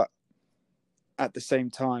know, but at the same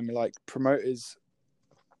time, like promoters,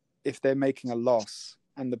 if they're making a loss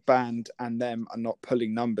and the band and them are not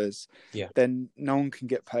pulling numbers, then no one can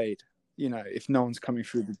get paid, you know, if no one's coming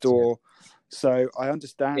through the door. So I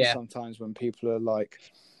understand sometimes when people are like,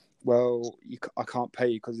 well, I can't pay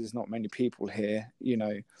you because there's not many people here, you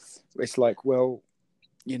know. It's like, well,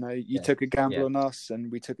 you know, you took a gamble on us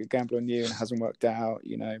and we took a gamble on you and it hasn't worked out,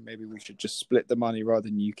 you know, maybe we should just split the money rather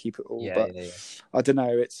than you keep it all. I don't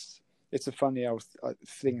know, it's a funny old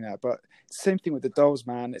thing there, but same thing with the Dolls,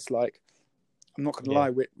 man. It's like, I'm not gonna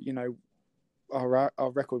lie, you know, our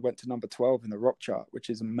record went to number 12 in the rock chart, which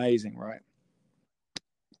is amazing, right?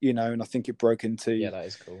 You know, and I think it broke into that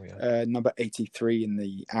is cool, number 83 in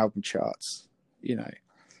the album charts, you know,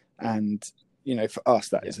 and you know, for us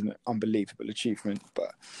that is an unbelievable achievement.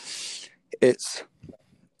 But it's,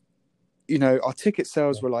 you know, our ticket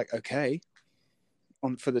sales were like okay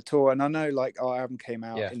for the tour, and I know like our album came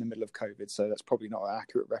out in the middle of COVID, so that's probably not an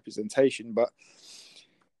accurate representation, but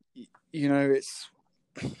you know, it's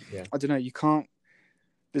I don't know, you can't,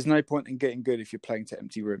 there's no point in getting good if you're playing to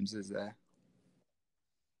empty rooms, is there?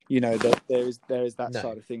 You know, there is that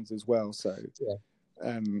side of things as well. So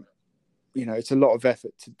you know, it's a lot of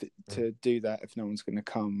effort to do that if no one's going to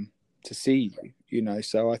come to see you, you know.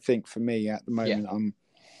 So I think for me at the moment I'm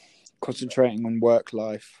concentrating on work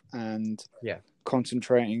life and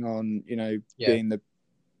concentrating on, you know, being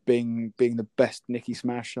the best Nicky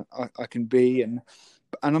Smash I can be, and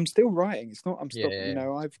I'm still writing. It's not I'm stopping. You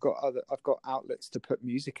know, I've got outlets to put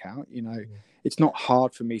music out. You know, it's not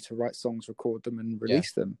hard for me to write songs, record them, and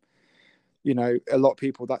release them. You know, a lot of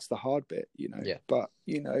people, that's the hard bit. You know, but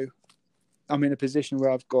you know, I'm in a position where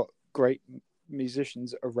I've got great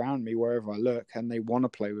musicians around me wherever I look, and they want to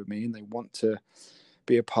play with me and they want to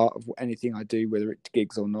be a part of anything I do, whether it's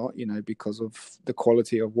gigs or not. You know, because of the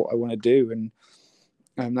quality of what I want to do and.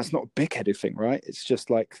 That's not a big-headed thing, right? It's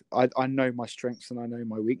just like I know my strengths and I know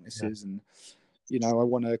my weaknesses, and you know, I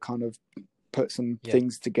want to kind of put some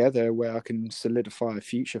things together where I can solidify a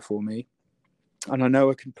future for me, and I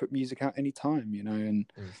know I can put music out anytime, you know,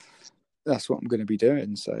 and that's what I'm going to be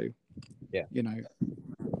doing. So, you know,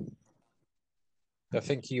 I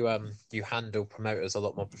think you handle promoters a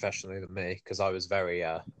lot more professionally than me because I was very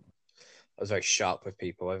sharp with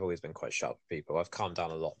people. I've always been quite sharp with people. I've calmed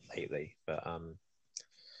down a lot lately, but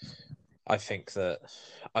I think that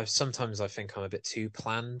I think I'm a bit too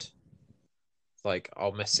planned. Like,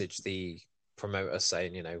 I'll message the promoter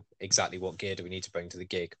saying, you know, exactly what gear do we need to bring to the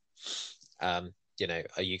gig? You know,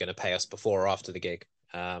 are you going to pay us before or after the gig?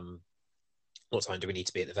 What time do we need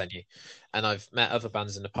to be at the venue? And I've met other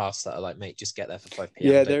bands in the past that are like, mate, just get there for 5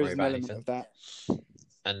 p.m. Yeah, Don't there worry is an about element anything. of that.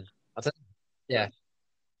 And I don't, yeah.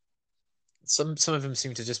 some of them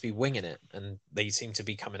seem to just be winging it, and they seem to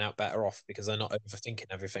be coming out better off because they're not overthinking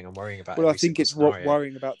everything and worrying about Well, I every think single it's scenario.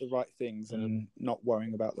 worrying about the right things and not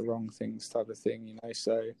worrying about the wrong things, type of thing, you know.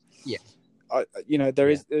 So Yeah.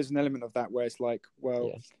 There's an element of that where it's like,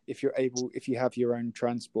 well, if you have your own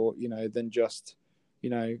transport, you know, then just, you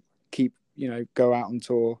know, go out on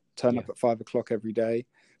tour, turn up at 5 o'clock every day,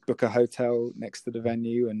 book a hotel next to the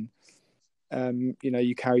venue, and you know,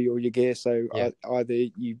 you carry all your gear. So either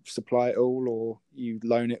you supply it all, or you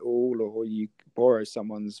loan it all, or you borrow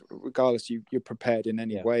someone's. Regardless, you're prepared in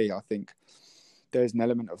any way. I think there's an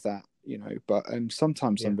element of that, you know. But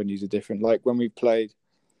sometimes some venues are different. Like when we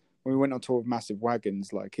went on tour with Massive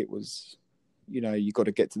Wagons, like it was, you know, you got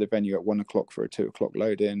to get to the venue at 1 o'clock for a 2 o'clock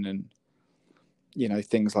load in, and you know,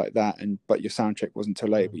 things like that. But your sound check wasn't till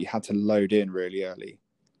late, but you had to load in really early,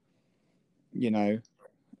 you know.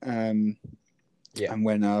 And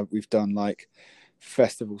when we've done like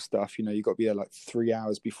festival stuff, you know, you got to be there like 3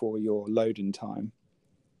 hours before your loading time.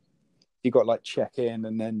 You got like check in,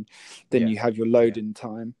 and then you have your loading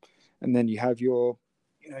time, and then you have your,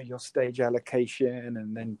 you know, your stage allocation,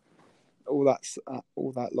 and then all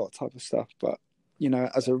that lot type of stuff. But you know,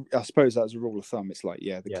 I suppose as a rule of thumb, it's like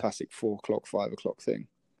the classic 4 o'clock, 5 o'clock thing.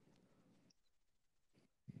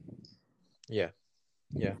 Yeah.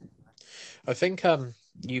 I think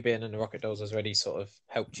you being in the Rocket Dolls has really sort of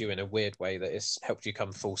helped you in a weird way, that it's helped you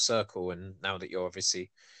come full circle. And now that you're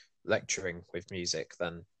obviously lecturing with music,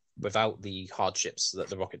 then without the hardships that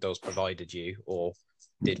the Rocket Dolls provided you, or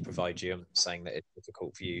did provide you, I'm saying that it's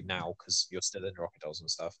difficult for you now because you're still in the Rocket Dolls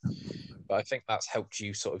and stuff, but I think that's helped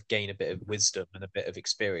you sort of gain a bit of wisdom and a bit of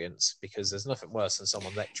experience, because there's nothing worse than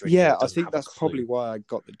someone lecturing you. I think that's probably why I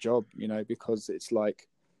got the job, you know, because it's like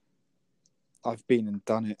I've been and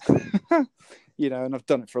done it. You know, and I've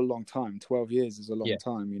done it for a long time. 12 years is a long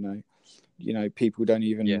time, you know. You know, people don't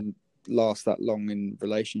even last that long in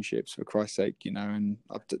relationships, for Christ's sake, you know, and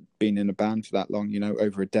I've been in a band for that long, you know,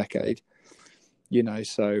 over a decade, you know.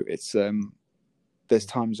 So it's there's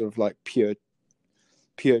times of like pure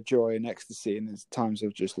joy and ecstasy, and there's times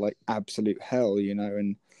of just like absolute hell, you know.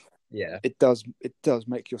 And it does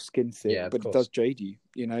make your skin thick, but it does jade you,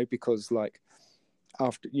 you know, because like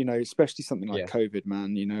after, you know, especially something like COVID,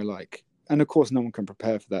 man, you know, like, and of course no one can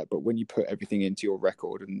prepare for that, but when you put everything into your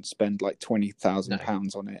record and spend like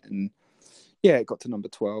 £20,000 on it, and it got to number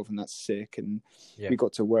 12, and that's sick. And we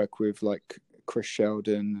got to work with like Chris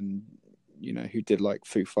Sheldon, and you know, who did like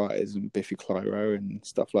Foo Fighters and Biffy Clyro and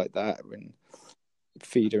stuff like that, and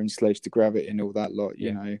Feeder and Slaves to Gravity and all that lot,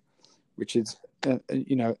 you know, which is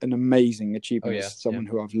you know, an amazing achievement as someone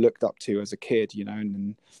who I've looked up to as a kid, you know,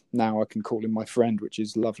 and now I can call him my friend, which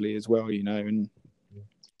is lovely as well, you know, and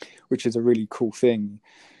which is a really cool thing,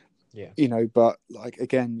 you know. But like,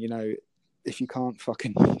 again, you know, if you can't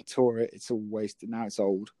fucking tour it, it's all wasted. Now it's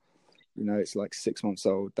old, you know, it's like 6 months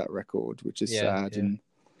old, that record, which is sad. And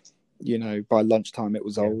you know, by lunchtime it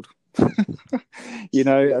was old. You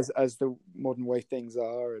know, as the modern way things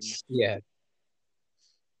are. And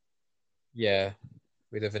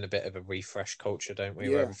we live in a bit of a refresh culture, don't we,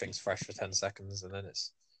 where everything's fresh for 10 seconds and then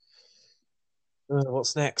it's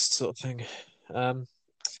what's next sort of thing. I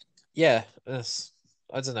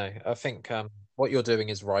don't know, I think what you're doing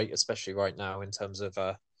is right, especially right now, in terms of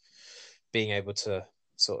being able to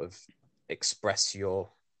sort of express your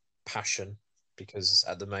passion, because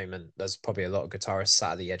at the moment there's probably a lot of guitarists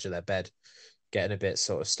sat at the edge of their bed getting a bit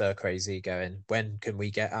sort of stir crazy, going, when can we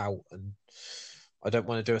get out? And I don't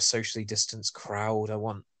want to do a socially distanced crowd. I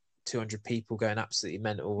want 200 people going absolutely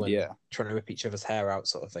mental and trying to rip each other's hair out,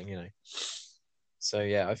 sort of thing, you know. So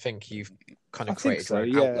I think you've kind of created your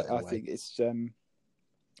own outlet. I think it's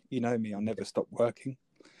you know me, I'll never stop working.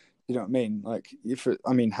 You know what I mean? Like,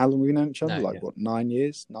 how long have we known each other? 9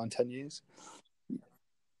 years, 10 years.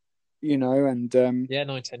 You know, and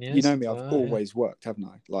 9-10 years. You know me, I've always worked, haven't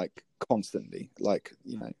I? Like constantly. Like,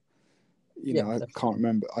 you know, I can't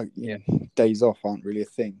remember. You know, days off aren't really a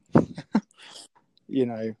thing. You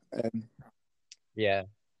know.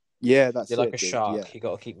 That's You're like it, a shark. You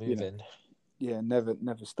got to keep moving. You know,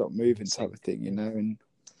 never stop moving, type of thing. You know, and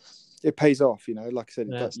it pays off. You know, like I said,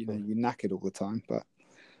 you know, you're knackered all the time, but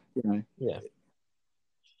you know.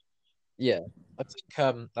 I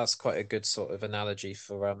think that's quite a good sort of analogy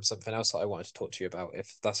for something else that I wanted to talk to you about,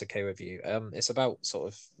 if that's okay with you. It's about sort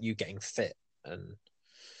of you getting fit. And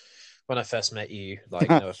when I first met you, like,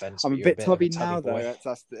 no offense, I'm a bit tubby now, though.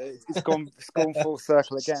 It's gone full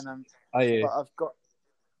circle again. Are you? But I've got.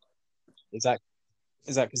 Is that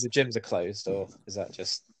because the gyms are closed, or is that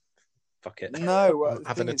just fuck it? No,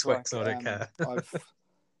 having a Twix, like, I don't care.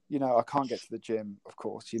 You know, I can't get to the gym, of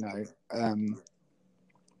course. You know,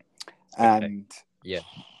 And Yeah.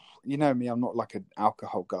 you know me, I'm not like an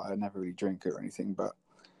alcohol guy. I never really drink it or anything, but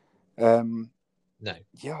No.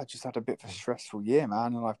 yeah, I just had a bit of a stressful year,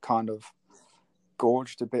 man, and I've kind of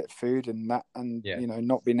gorged a bit of food and that, and Yeah. you know,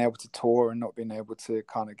 not being able to tour and not being able to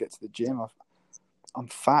kind of get to the gym. I'm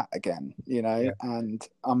fat again, you know, Yeah. and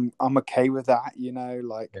I'm okay with that, you know,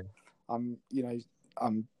 like Yeah.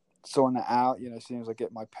 I'm sorting it out, you know. As soon as I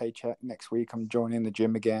get my paycheck next week, I'm joining the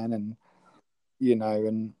gym again, and you know,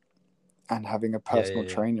 and having a personal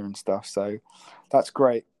trainer and stuff. So that's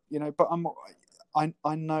great, you know. But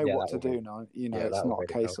I know what to do now. You know, it's not a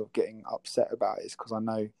case of getting upset about it. It's because I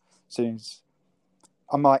know as soon as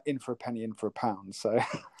I'm like in for a penny, in for a pound. So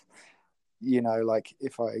you know, like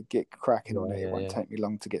if I get cracking on it, it won't take me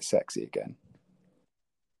long to get sexy again.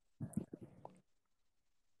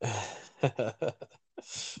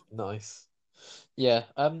 Nice. Yeah.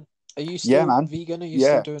 Are you still vegan? Are you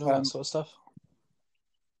still doing all that sort of stuff?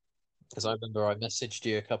 Because I remember I messaged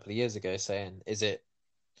you a couple of years ago saying, "Is it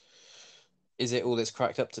all it's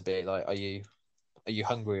cracked up to be? Like, are you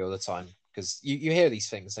hungry all the time?" Because you hear these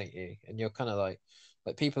things, don't you? And you're kind of like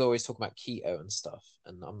people always talk about keto and stuff,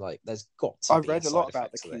 and I'm like, there's got to I've be read a lot side about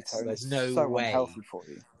effect the to this. keto. There's It's no so way unhealthy for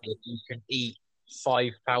you. if you can eat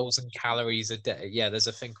 5,000 calories a day. Yeah, there's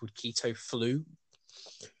a thing called keto flu,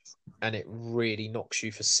 and it really knocks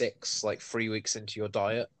you for 3 weeks into your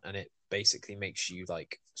diet, and it basically makes you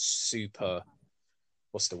like super.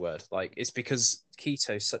 What's the word? Like, it's because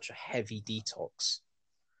keto is such a heavy detox,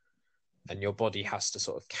 and your body has to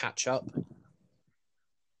sort of catch up.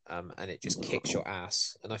 And it just kicks your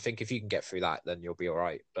ass. And I think if you can get through that, then you'll be all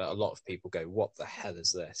right. But a lot of people go, "What the hell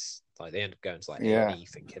is this?" Like, they end up going to like A&E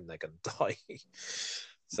thinking they're going to die.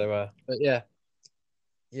 So, but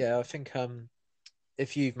yeah, I think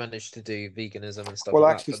if you've managed to do veganism and stuff, well,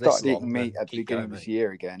 like I actually that for this started long, eating meat at the beginning going, of this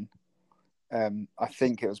year again. I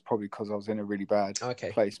think it was probably because I was in a really bad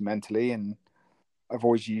place mentally, and I've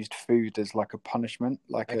always used food as like a punishment,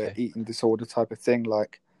 like a eating disorder type of thing,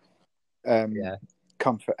 like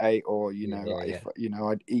comfort 8, or you know, if you know,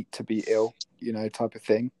 I'd eat to be ill, you know, type of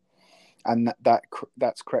thing. And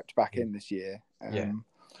that's crept back in this year.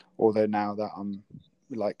 Although now that I'm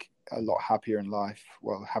like a lot happier in life,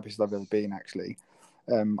 well, happiest I've ever been actually,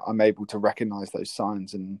 I'm able to recognize those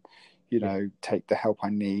signs and, you know, take the help I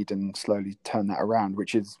need and slowly turn that around,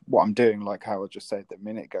 which is what I'm doing, like how I just said a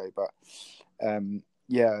minute ago. But I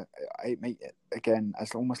ate meat again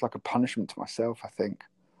as almost like a punishment to myself, I think.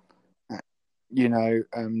 You know,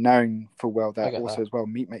 knowing full well that also as well,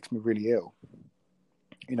 meat makes me really ill.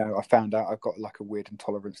 You know, I found out I've got like a weird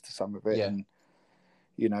intolerance to some of it, and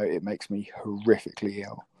you know, it makes me horrifically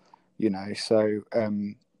ill. You know, so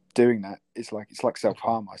doing that, it's like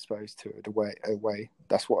self-harm, I suppose, to a way.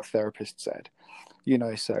 That's what a therapist said. You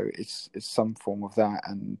know, so it's some form of that,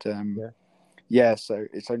 and so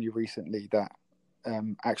it's only recently that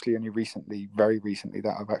very recently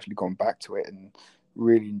that I've actually gone back to it and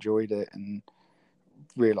really enjoyed it and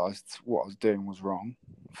realized what I was doing was wrong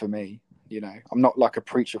for me. You know, I'm not like a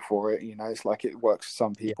preacher for it. You know, it's like it works for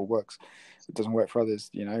some people, it doesn't work for others.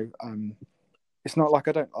 You know, it's not like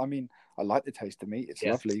I mean, I like the taste of meat; it's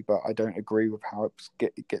lovely, but I don't agree with how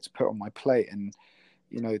it gets put on my plate, and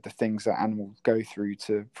you know, the things that animals go through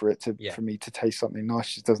for me to taste something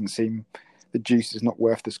nice just doesn't seem. The juice is not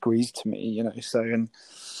worth the squeeze to me. You know, so and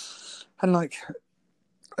like.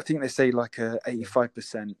 I think they say like a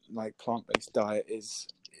 85% like plant-based diet is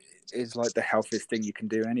like the healthiest thing you can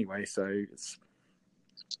do anyway. So it's,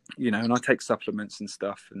 you know, and I take supplements and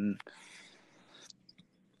stuff, and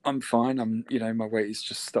I'm fine. You know, my weight is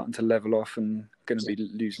just starting to level off and going to be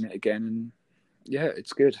losing it again. And yeah,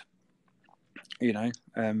 it's good. You know,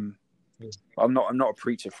 I'm not a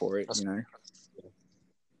preacher for it. You know.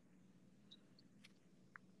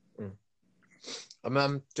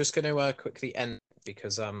 I'm just going to quickly end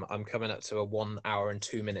because I'm coming up to a 1 hour and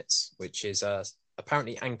 2 minutes, which is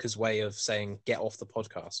apparently Anchor's way of saying get off the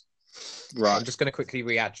podcast. Right. I'm just going to quickly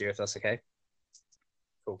re-add you if that's okay.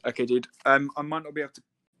 Cool. Okay, dude. I might not be able to.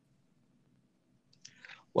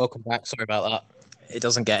 Welcome back. Sorry about that. It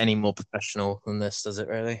doesn't get any more professional than this, does it?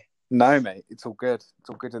 Really? No, mate. It's all good. It's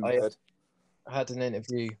all good in the hood. I had an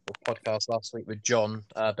interview or podcast last week with John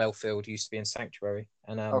Belfield, who used to be in Sanctuary,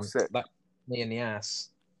 and that me in the ass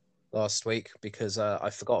last week because I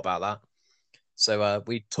forgot about that. So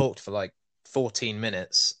we talked for like 14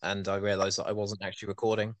 minutes, and I realised that I wasn't actually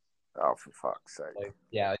recording. Oh, for fuck's sake! So,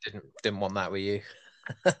 yeah, I didn't want that with you.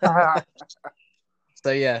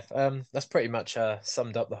 So yeah, that's pretty much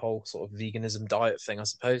summed up the whole sort of veganism diet thing, I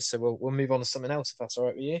suppose. So we'll move on to something else if that's all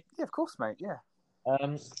right with you. Yeah, of course, mate. Yeah.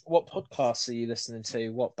 What podcasts are you listening to?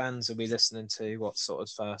 What bands are we listening to? What sort of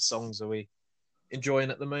songs are we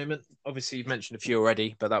enjoying at the moment? Obviously, you've mentioned a few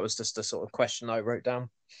already, but that was just a sort of question I wrote down.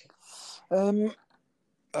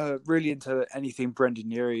 Really into anything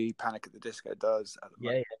Brendan Urie, Panic at the Disco does at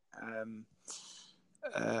the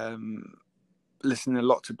moment. Listening a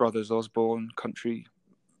lot to Brothers Osborne, country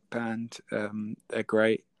band. They're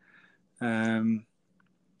great.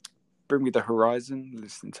 Bring Me the Horizon,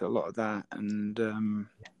 listening to a lot of that. And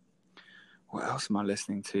what else am I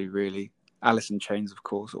listening to, really? Alice in Chains, of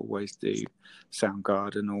course, always do.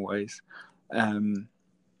 Soundgarden, always.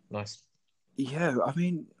 Nice. Yeah, I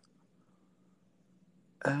mean,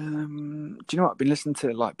 do you know what? I've been listening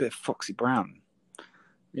to like a bit of Foxy Brown.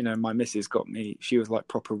 You know, my missus got me, she was like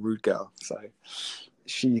proper rude girl. So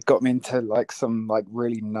she got me into like some like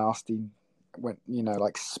really nasty,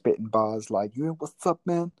 like spitting bars, like, what's up,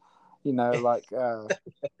 man? You know, like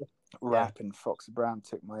rap, and Foxy Brown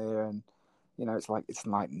took my ear, and you know, it's like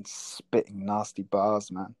spitting nasty bars,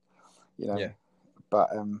 man. You know, but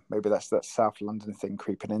maybe that's that South London thing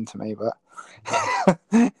creeping into me. But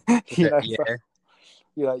you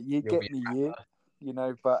know, you get me, you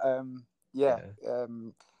know. But a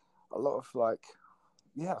lot of like,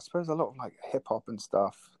 I suppose a lot of like hip hop and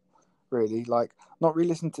stuff. Really, like, not really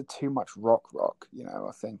listening to too much rock. You know,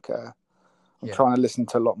 I think I'm trying to listen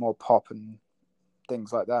to a lot more pop and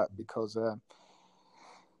things like that, because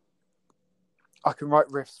I can write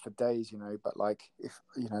riffs for days, you know, but like, if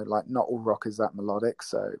you know, like, not all rock is that melodic,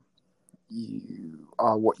 so you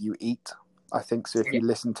are what you eat, I think. So if you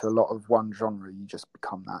listen to a lot of one genre, you just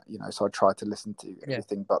become that, you know. So I try to listen to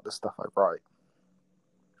everything but the stuff I write.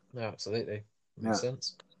 No, absolutely. Makes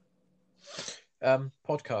sense.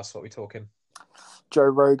 Podcast, what are we talking? Joe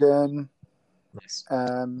Rogan. Nice.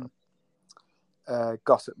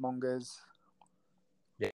 Gossip Mongers.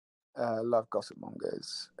 Yeah. Love Gossip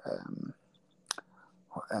Mongers.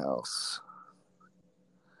 What else?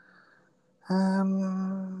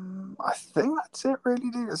 I think that's it, really,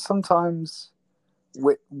 dude. Sometimes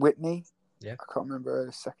Whitney. Yeah. I can't remember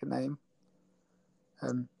her second name.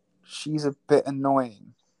 She's a bit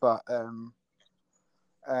annoying, but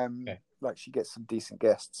like, she gets some decent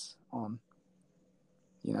guests on.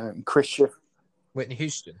 You know, and Chris Schiff. Whitney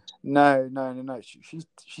Houston. No.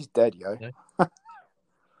 She's dead, yo. No?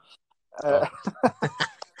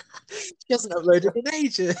 She hasn't uploaded in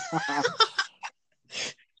ages.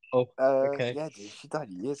 Okay. Yeah, dude, she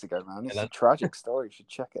died years ago, man. It's a tragic story. You should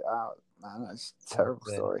check it out, man. It's a terrible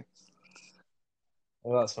story.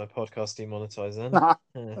 Well, that's my podcast demonetized then.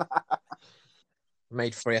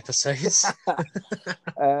 Made 3 episodes. Do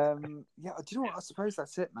you know what? I suppose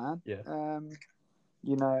that's it, man. Yeah.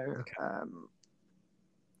 You know,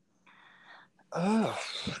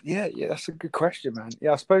 that's a good question, man.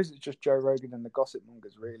 Yeah, I suppose it's just Joe Rogan and the Gossip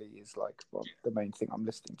Mongers really is like the main thing I'm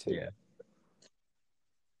listening to.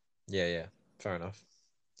 Yeah. Fair enough.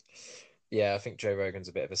 Yeah, I think Joe Rogan's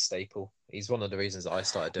a bit of a staple. He's one of the reasons that I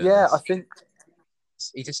started doing this. I think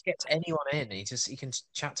he just gets anyone in. He can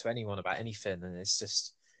chat to anyone about anything, and it's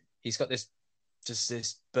just, he's got this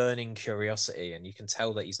burning curiosity, and you can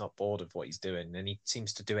tell that he's not bored of what he's doing, and he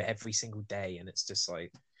seems to do it every single day. And it's just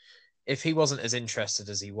like, if he wasn't as interested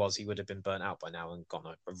as he was, he would have been burnt out by now and gone,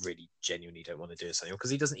 I really genuinely don't want to do this anymore, because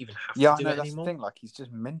he doesn't even have to do it anymore. That's the thing. Like, he's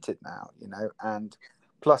just minted now, you know, and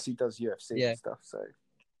plus he does UFC and stuff. So,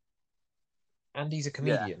 and he's a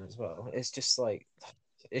comedian as well. It's just like,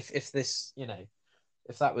 if this, you know,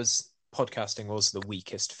 if that was, podcasting was the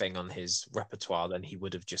weakest thing on his repertoire, then he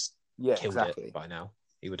would have just killed it by now.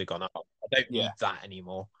 He would have gone, I don't need that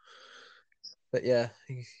anymore. But yeah,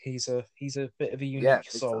 he's a bit of a unique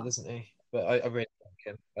soul, isn't he? But I really like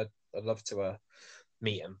him. I'd love to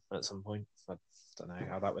meet him at some point. I don't know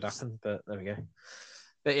how that would happen, but there we go.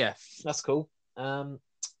 But yeah, that's cool.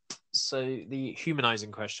 So the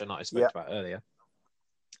humanizing question that I spoke about earlier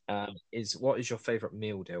is, what is your favorite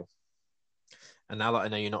meal deal? And now that I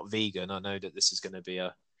know you're not vegan, I know that this is going to be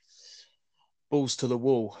a balls to the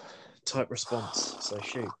wall type response. So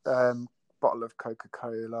shoot. Bottle of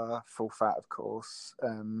Coca-Cola, full fat, of course.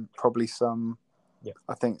 Probably some.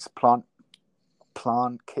 I think it's Plant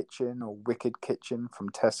Kitchen or Wicked Kitchen from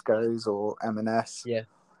Tesco's or M&S.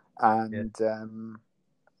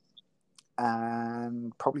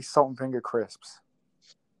 And probably salt and finger crisps.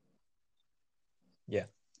 Yeah.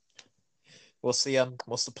 What's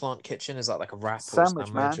the Plant Kitchen? Is that like a wrap sandwich, or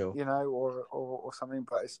sandwich, man? Or... You know, or something,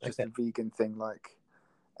 but it's just a vegan thing, like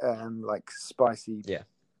spicy.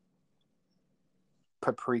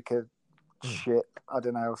 Paprika shit. I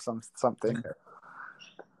don't know, something.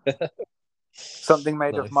 Something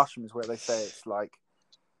made of mushrooms, where they say it's like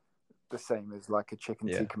the same as like a chicken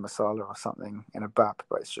Yeah. tikka masala or something in a bap,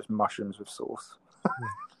 but it's just mushrooms with sauce.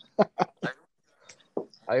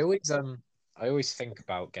 I always think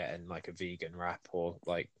about getting like a vegan wrap or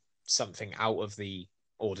like something out of the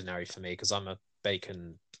ordinary for me because I'm a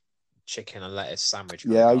bacon, chicken, and lettuce sandwich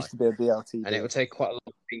kind Yeah, of I guy. used to be a BLT. And it would take quite a lot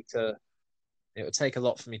for me to. It would take a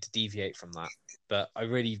lot for me to deviate from that, but I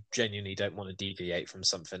really genuinely don't want to deviate from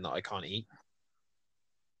something that I can't eat.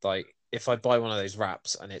 Like if I buy one of those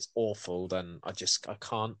wraps and it's awful, then I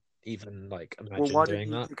can't even like imagine doing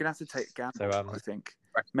that. You're gonna have to take a gamble. So I think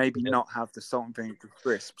maybe not have the salt and vinegar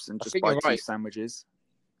crisps and just buy two sandwiches.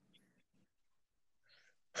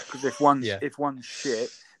 Because if one's shit,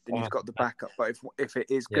 then you've got the backup. But if it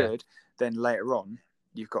is good, then later on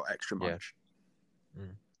you've got extra munch. Yeah.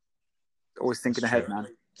 Mm. Always thinking ahead, man.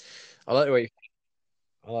 I like the way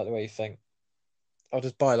you think. I'll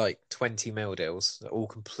just buy like 20 meal deals, all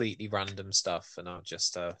completely random stuff, and I'll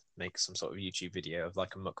just make some sort of YouTube video of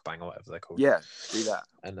like a mukbang or whatever they're called. Yeah, do that.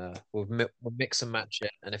 And we'll mix and match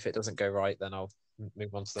it, and if it doesn't go right, then I'll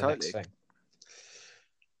move on to the next thing.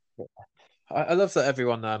 I love that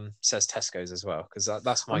everyone says Tesco's as well, because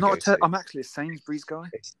that's my go-to. I'm actually a Sainsbury's guy.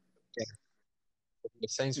 Yeah. The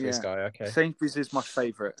Sainsbury's guy, okay. Sainsbury's is my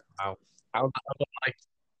favourite. Wow.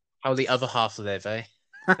 How the other half live, eh?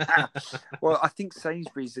 Well, I think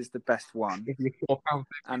Sainsbury's is the best one,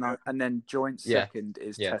 and then joint second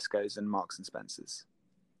is Tesco's and Marks and Spencer's.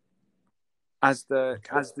 As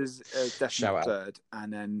there's a definite third,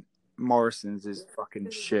 and then Morrison's is fucking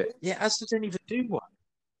shit. Yeah, Asda don't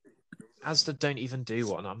even do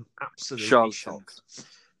one. I'm absolutely shocked.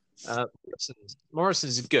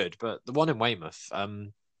 Morrison's is good, but the one in Weymouth,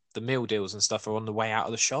 the meal deals and stuff are on the way out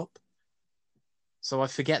of the shop, so I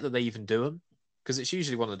forget that they even do them. Because it's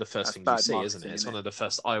usually one of the first things you see, isn't it? It's one of the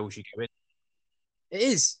first aisles you go in. It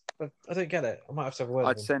is. But I don't get it. I might have to have a word.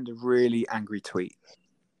 I'd send a really angry tweet.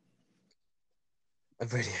 A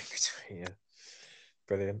really angry tweet, yeah.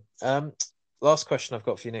 Brilliant. Last question I've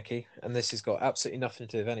got for you, Nicky, and this has got absolutely nothing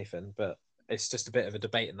to do with anything, but it's just a bit of a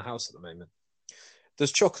debate in the house at the moment.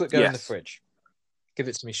 Does chocolate go in the fridge? Give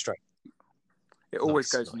it to me straight. It always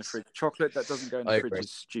goes in the fridge. Chocolate that doesn't go in the fridge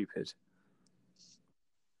is stupid.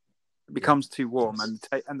 It becomes too warm and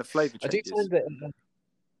the flavour changes.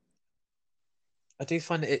 I do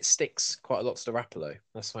find that it sticks quite a lot to the wrapper though.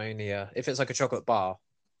 That's my only if it's like a chocolate bar,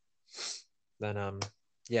 then I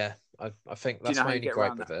think that's my only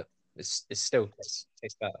gripe with it. It's still tastes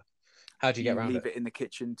better. How do you get around it? Leave it in the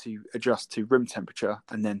kitchen to adjust to room temperature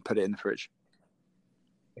and then put it in the fridge.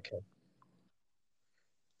 Okay.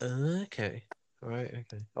 All right,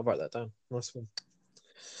 okay. I'll write that down. Nice one.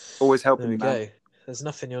 Always helping me, man. There's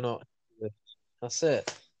nothing you're not. That's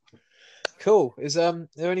it. Cool. Is there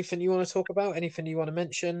anything you want to talk about? Anything you want to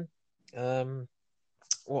mention?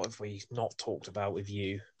 What have we not talked about with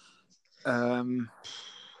you?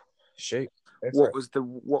 Shoot. What was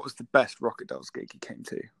the best Rocket Dolls gig you came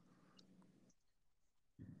to?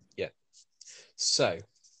 Yeah. So,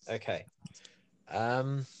 okay.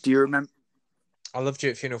 Do you remember? I loved you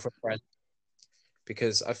at Funeral for a Friend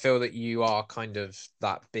because I feel that you are kind of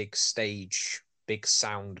that big stage, big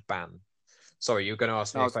sound band. Sorry, you were going to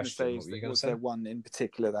ask me a question. What were you going to say? Was there one in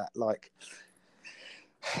particular that like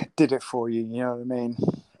did it for you? You know what I mean?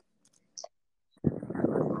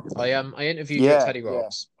 I interviewed you at Teddy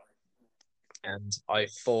Rocks, and I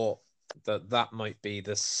thought that might be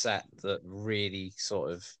the set that really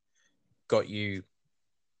sort of got you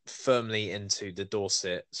firmly into the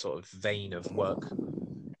Dorset sort of vein of work.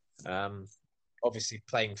 Obviously,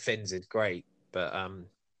 playing Finns is great, but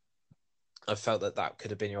I felt that could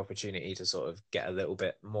have been your opportunity to sort of get a little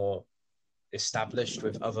bit more established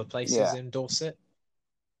with other places in Dorset.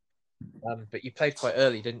 But you played quite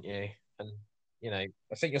early, didn't you? And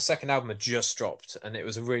I think your second album had just dropped, and it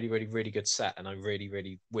was a really, really, really good set. And I really,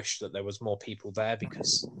 really wish that there was more people there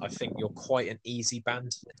because I think you're quite an easy band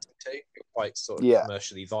to listen to. You're quite sort of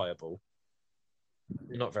commercially viable.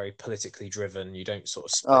 You're not very politically driven. You don't sort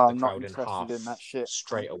of split the crowd in half in that shit.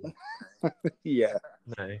 Straight away. Yeah.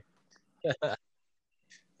 No.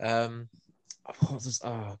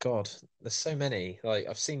 Oh God, there's so many. Like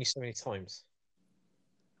I've seen you so many times.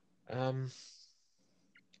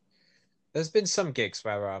 There's been some gigs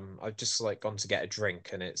where I've just like gone to get a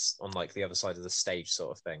drink and it's on like the other side of the stage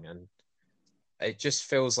sort of thing, and it just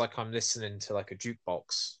feels like I'm listening to like a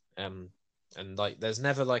jukebox. And like there's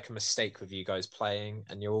never like a mistake with you guys playing,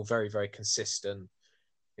 and you're all very, very consistent.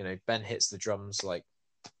 Ben hits the drums like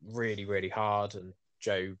really, really hard, and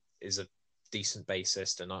Joe is a decent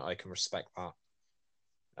bassist, and I can respect that.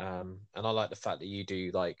 And I like the fact that you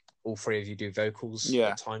do like all three of you do vocals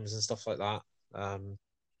at times and stuff like that.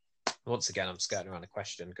 Once again, I'm skirting around a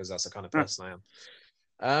question because that's the kind of person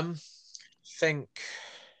I am. Think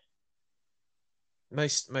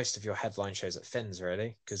most of your headline shows at Finn's,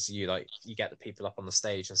 really, because you get the people up on the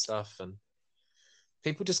stage and stuff, and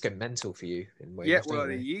people just go mental for you in ways. Yeah, well,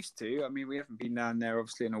 they used to. I mean, we haven't been down there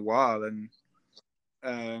obviously in a while, and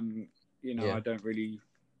I don't really.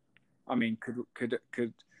 I mean, could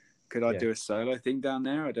I do a solo thing down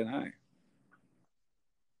there? I don't know.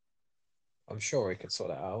 I'm sure we could sort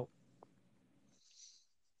it out.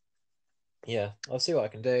 Yeah, I'll see what I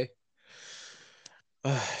can do.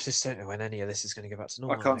 I just don't know when any of this is going to get back to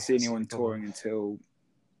normal. I can't see anyone touring until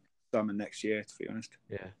summer next year, to be honest.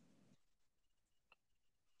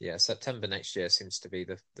 Yeah, September next year seems to be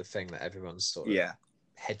the thing that everyone's sort of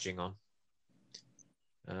hedging on.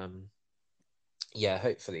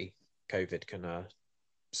 Hopefully COVID can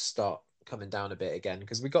start coming down a bit again,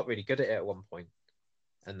 because we got really good at it at one point,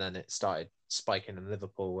 and then it started spiking in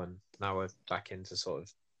Liverpool, and now we're back into sort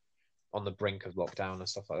of on the brink of lockdown and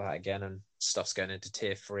stuff like that again, and stuff's going into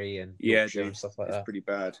tier 3 and Yorkshire and stuff like that. It's pretty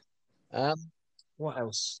bad. What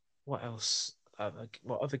else? What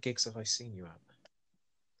other gigs have I seen you at?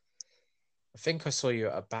 I think I saw you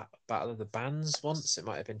at a Battle of the Bands once. It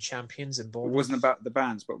might have been Champions in Bournemouth. It wasn't about the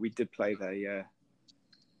bands, but we did play there, yeah.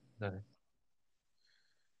 No.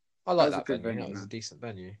 I like that venue. That was a decent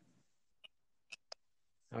venue.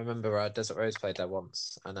 I remember Desert Rose played there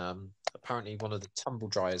once, and apparently one of the tumble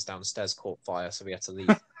dryers downstairs caught fire, so we had to leave.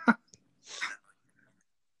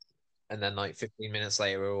 And then 15 minutes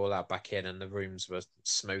later, we were all out back in, and the rooms were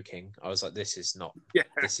smoking. I was like, this is not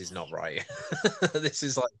right. This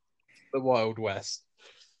is like the Wild West.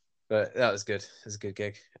 But that was good. It was a good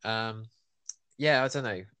gig. I don't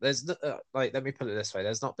know. There's let me put it this way.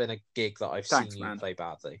 There's not been a gig that I've seen you play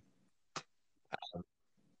badly.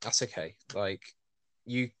 That's okay.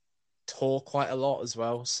 You tour quite a lot as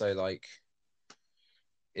well, so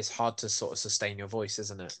it's hard to sort of sustain your voice,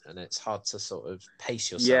 isn't it? And it's hard to sort of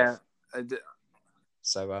pace yourself.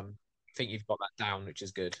 So I think you've got that down, which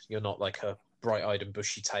is good. You're not like a bright-eyed and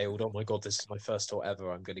bushy-tailed, oh my god, this is my first tour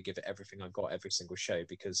ever, I'm going to give it everything I've got every single show,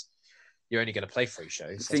 because you're only going to play 3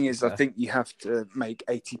 shows. The thing is, I think you have to make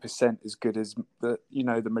 80% as good as the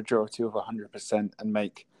majority of 100%, and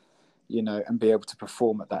make, and be able to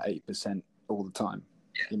perform at that 8% all the time.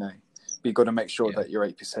 But you've got to make sure that your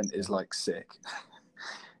 8% is sick.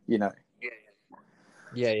 Yeah.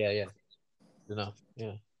 Enough.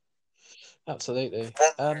 Yeah. Absolutely.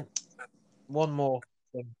 One more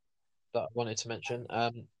thing that I wanted to mention.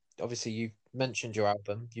 Obviously you've mentioned your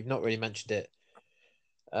album. You've not really mentioned it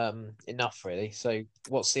enough, really. So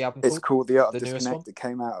what's the album called? It's called The Art of Disconnect. It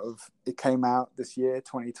came out this year,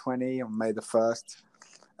 2020, on May the 1st.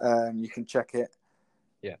 You can check it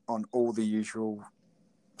on all the usual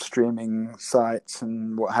streaming sites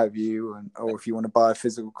and what have you, or if you want to buy a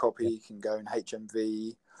physical copy, you can go in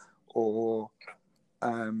HMV or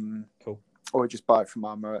or just buy it from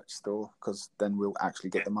our merch store, because then we'll actually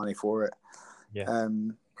get the money for it. Do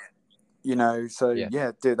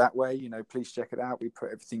it that way. Please check it out. We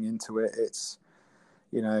put everything into it. It's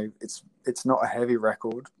it's not a heavy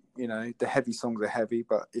record. The heavy songs are heavy,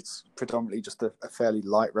 but it's predominantly just a fairly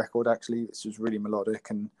light record, actually. It's just really melodic,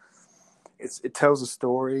 and it tells a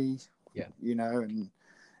story. And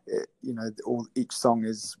each song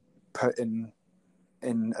is put in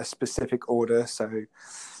a specific order, so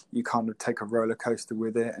you kind of take a roller coaster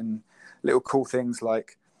with it, and little cool things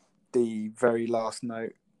like the very last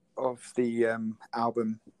note of the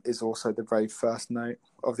album is also the very first note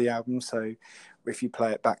of the album, so if you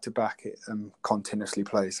play it back to back, it continuously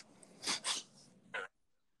plays.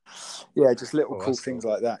 Just little cool things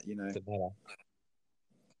like that.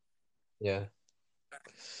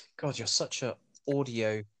 God, you're such a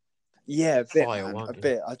audio a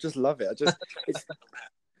bit. I just love it.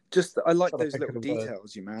 I like those little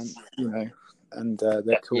details, and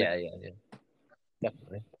they're cool. Yeah,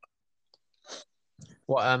 definitely.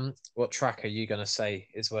 What track are you gonna say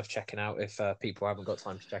is worth checking out if people haven't got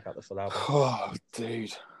time to check out the full album? Oh,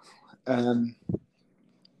 dude,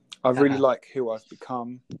 I really like Who I've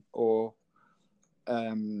Become, or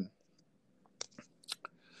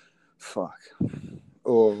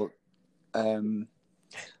or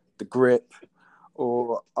The Grip,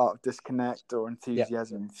 or Art of Disconnect, or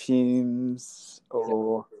Enthusiasm and Fumes,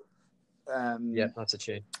 or that's a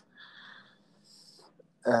tune.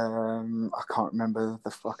 I can't remember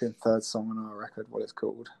the fucking third song on our record, what it's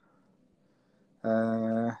called.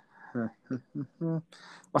 I'm trying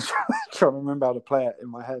to remember how to play it in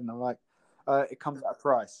my head, and I'm like, it comes at a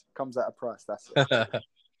price. That's it.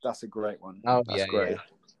 That's a great one. Oh, that's great.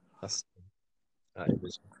 That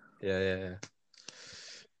is. Yeah.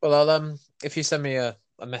 Well, I'll if you send me a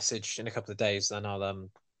message in a couple of days, then I'll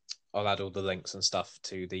add all the links and stuff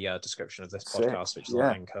to the description of this Sick. podcast, which is Yeah.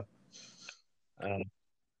 on Anchor.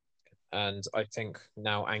 And I think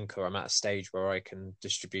now Anchor, I'm at a stage where I can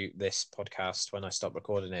distribute this podcast. When I stop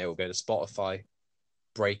recording it, it will go to Spotify,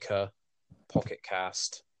 Breaker, Pocket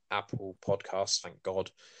Cast, Apple Podcasts, thank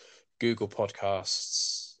God, Google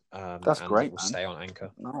Podcasts. That's and great, it will man. stay on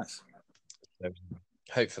Anchor. Nice. So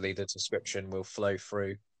hopefully the description will flow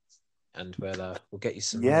through, and we'll get you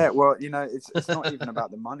some. Yeah, well, you know, it's not even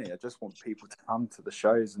about the money. I just want people to come to the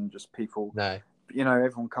shows and just people. No. You know,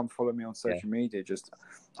 everyone come follow me on social media. Just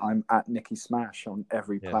I'm at Nicky Smash on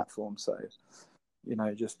every platform. So, you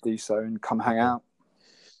know, just do so and come hang out.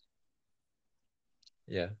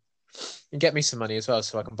 Yeah. And get me some money as well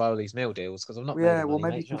so I can buy all these meal deals because I'm not. Yeah, well,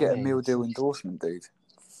 maybe you can get a meal deal endorsement, dude.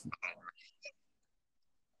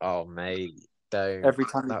 Oh, mate. Don't. Every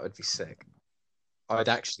time that would be sick. I'd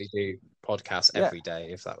actually do podcasts every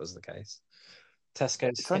day if that was the case.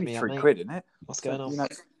 Tesco's. It's only £3, isn't it? What's going on? You know...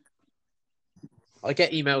 I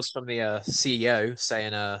get emails from the CEO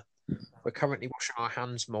saying we're currently washing our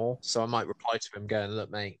hands more, so I might reply to him going,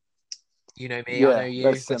 "Look, mate, you know me, I know you.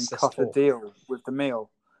 Let's cut a deal with the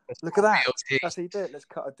meal. Look at that. That's how you do it. Let's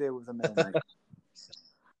cut a deal with the meal, mate."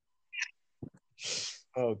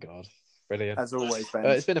 Oh God, brilliant! As always, Ben.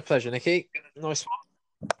 It's been a pleasure, Nicky. Nice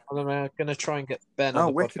one. I'm going to try and get Ben on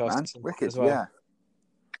the wicked, podcast man. Wicked, as well.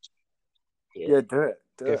 Yeah, do it.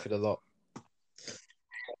 Go for the lot.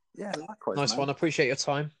 Yeah, likewise. Nice man. one. I appreciate your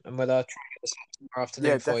time, and we'll try and get this up tomorrow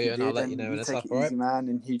afternoon for you, and I'll let you know when it's up. All right, man,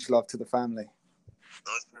 and huge love to the family.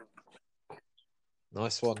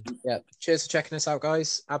 Nice one. Yeah. Cheers for checking us out,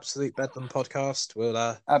 guys. Absolute Bedlam podcast. We'll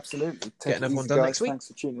absolutely get another one done next week. Thanks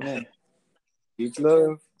for tuning in. Huge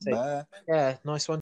love. Bye. Yeah, nice one.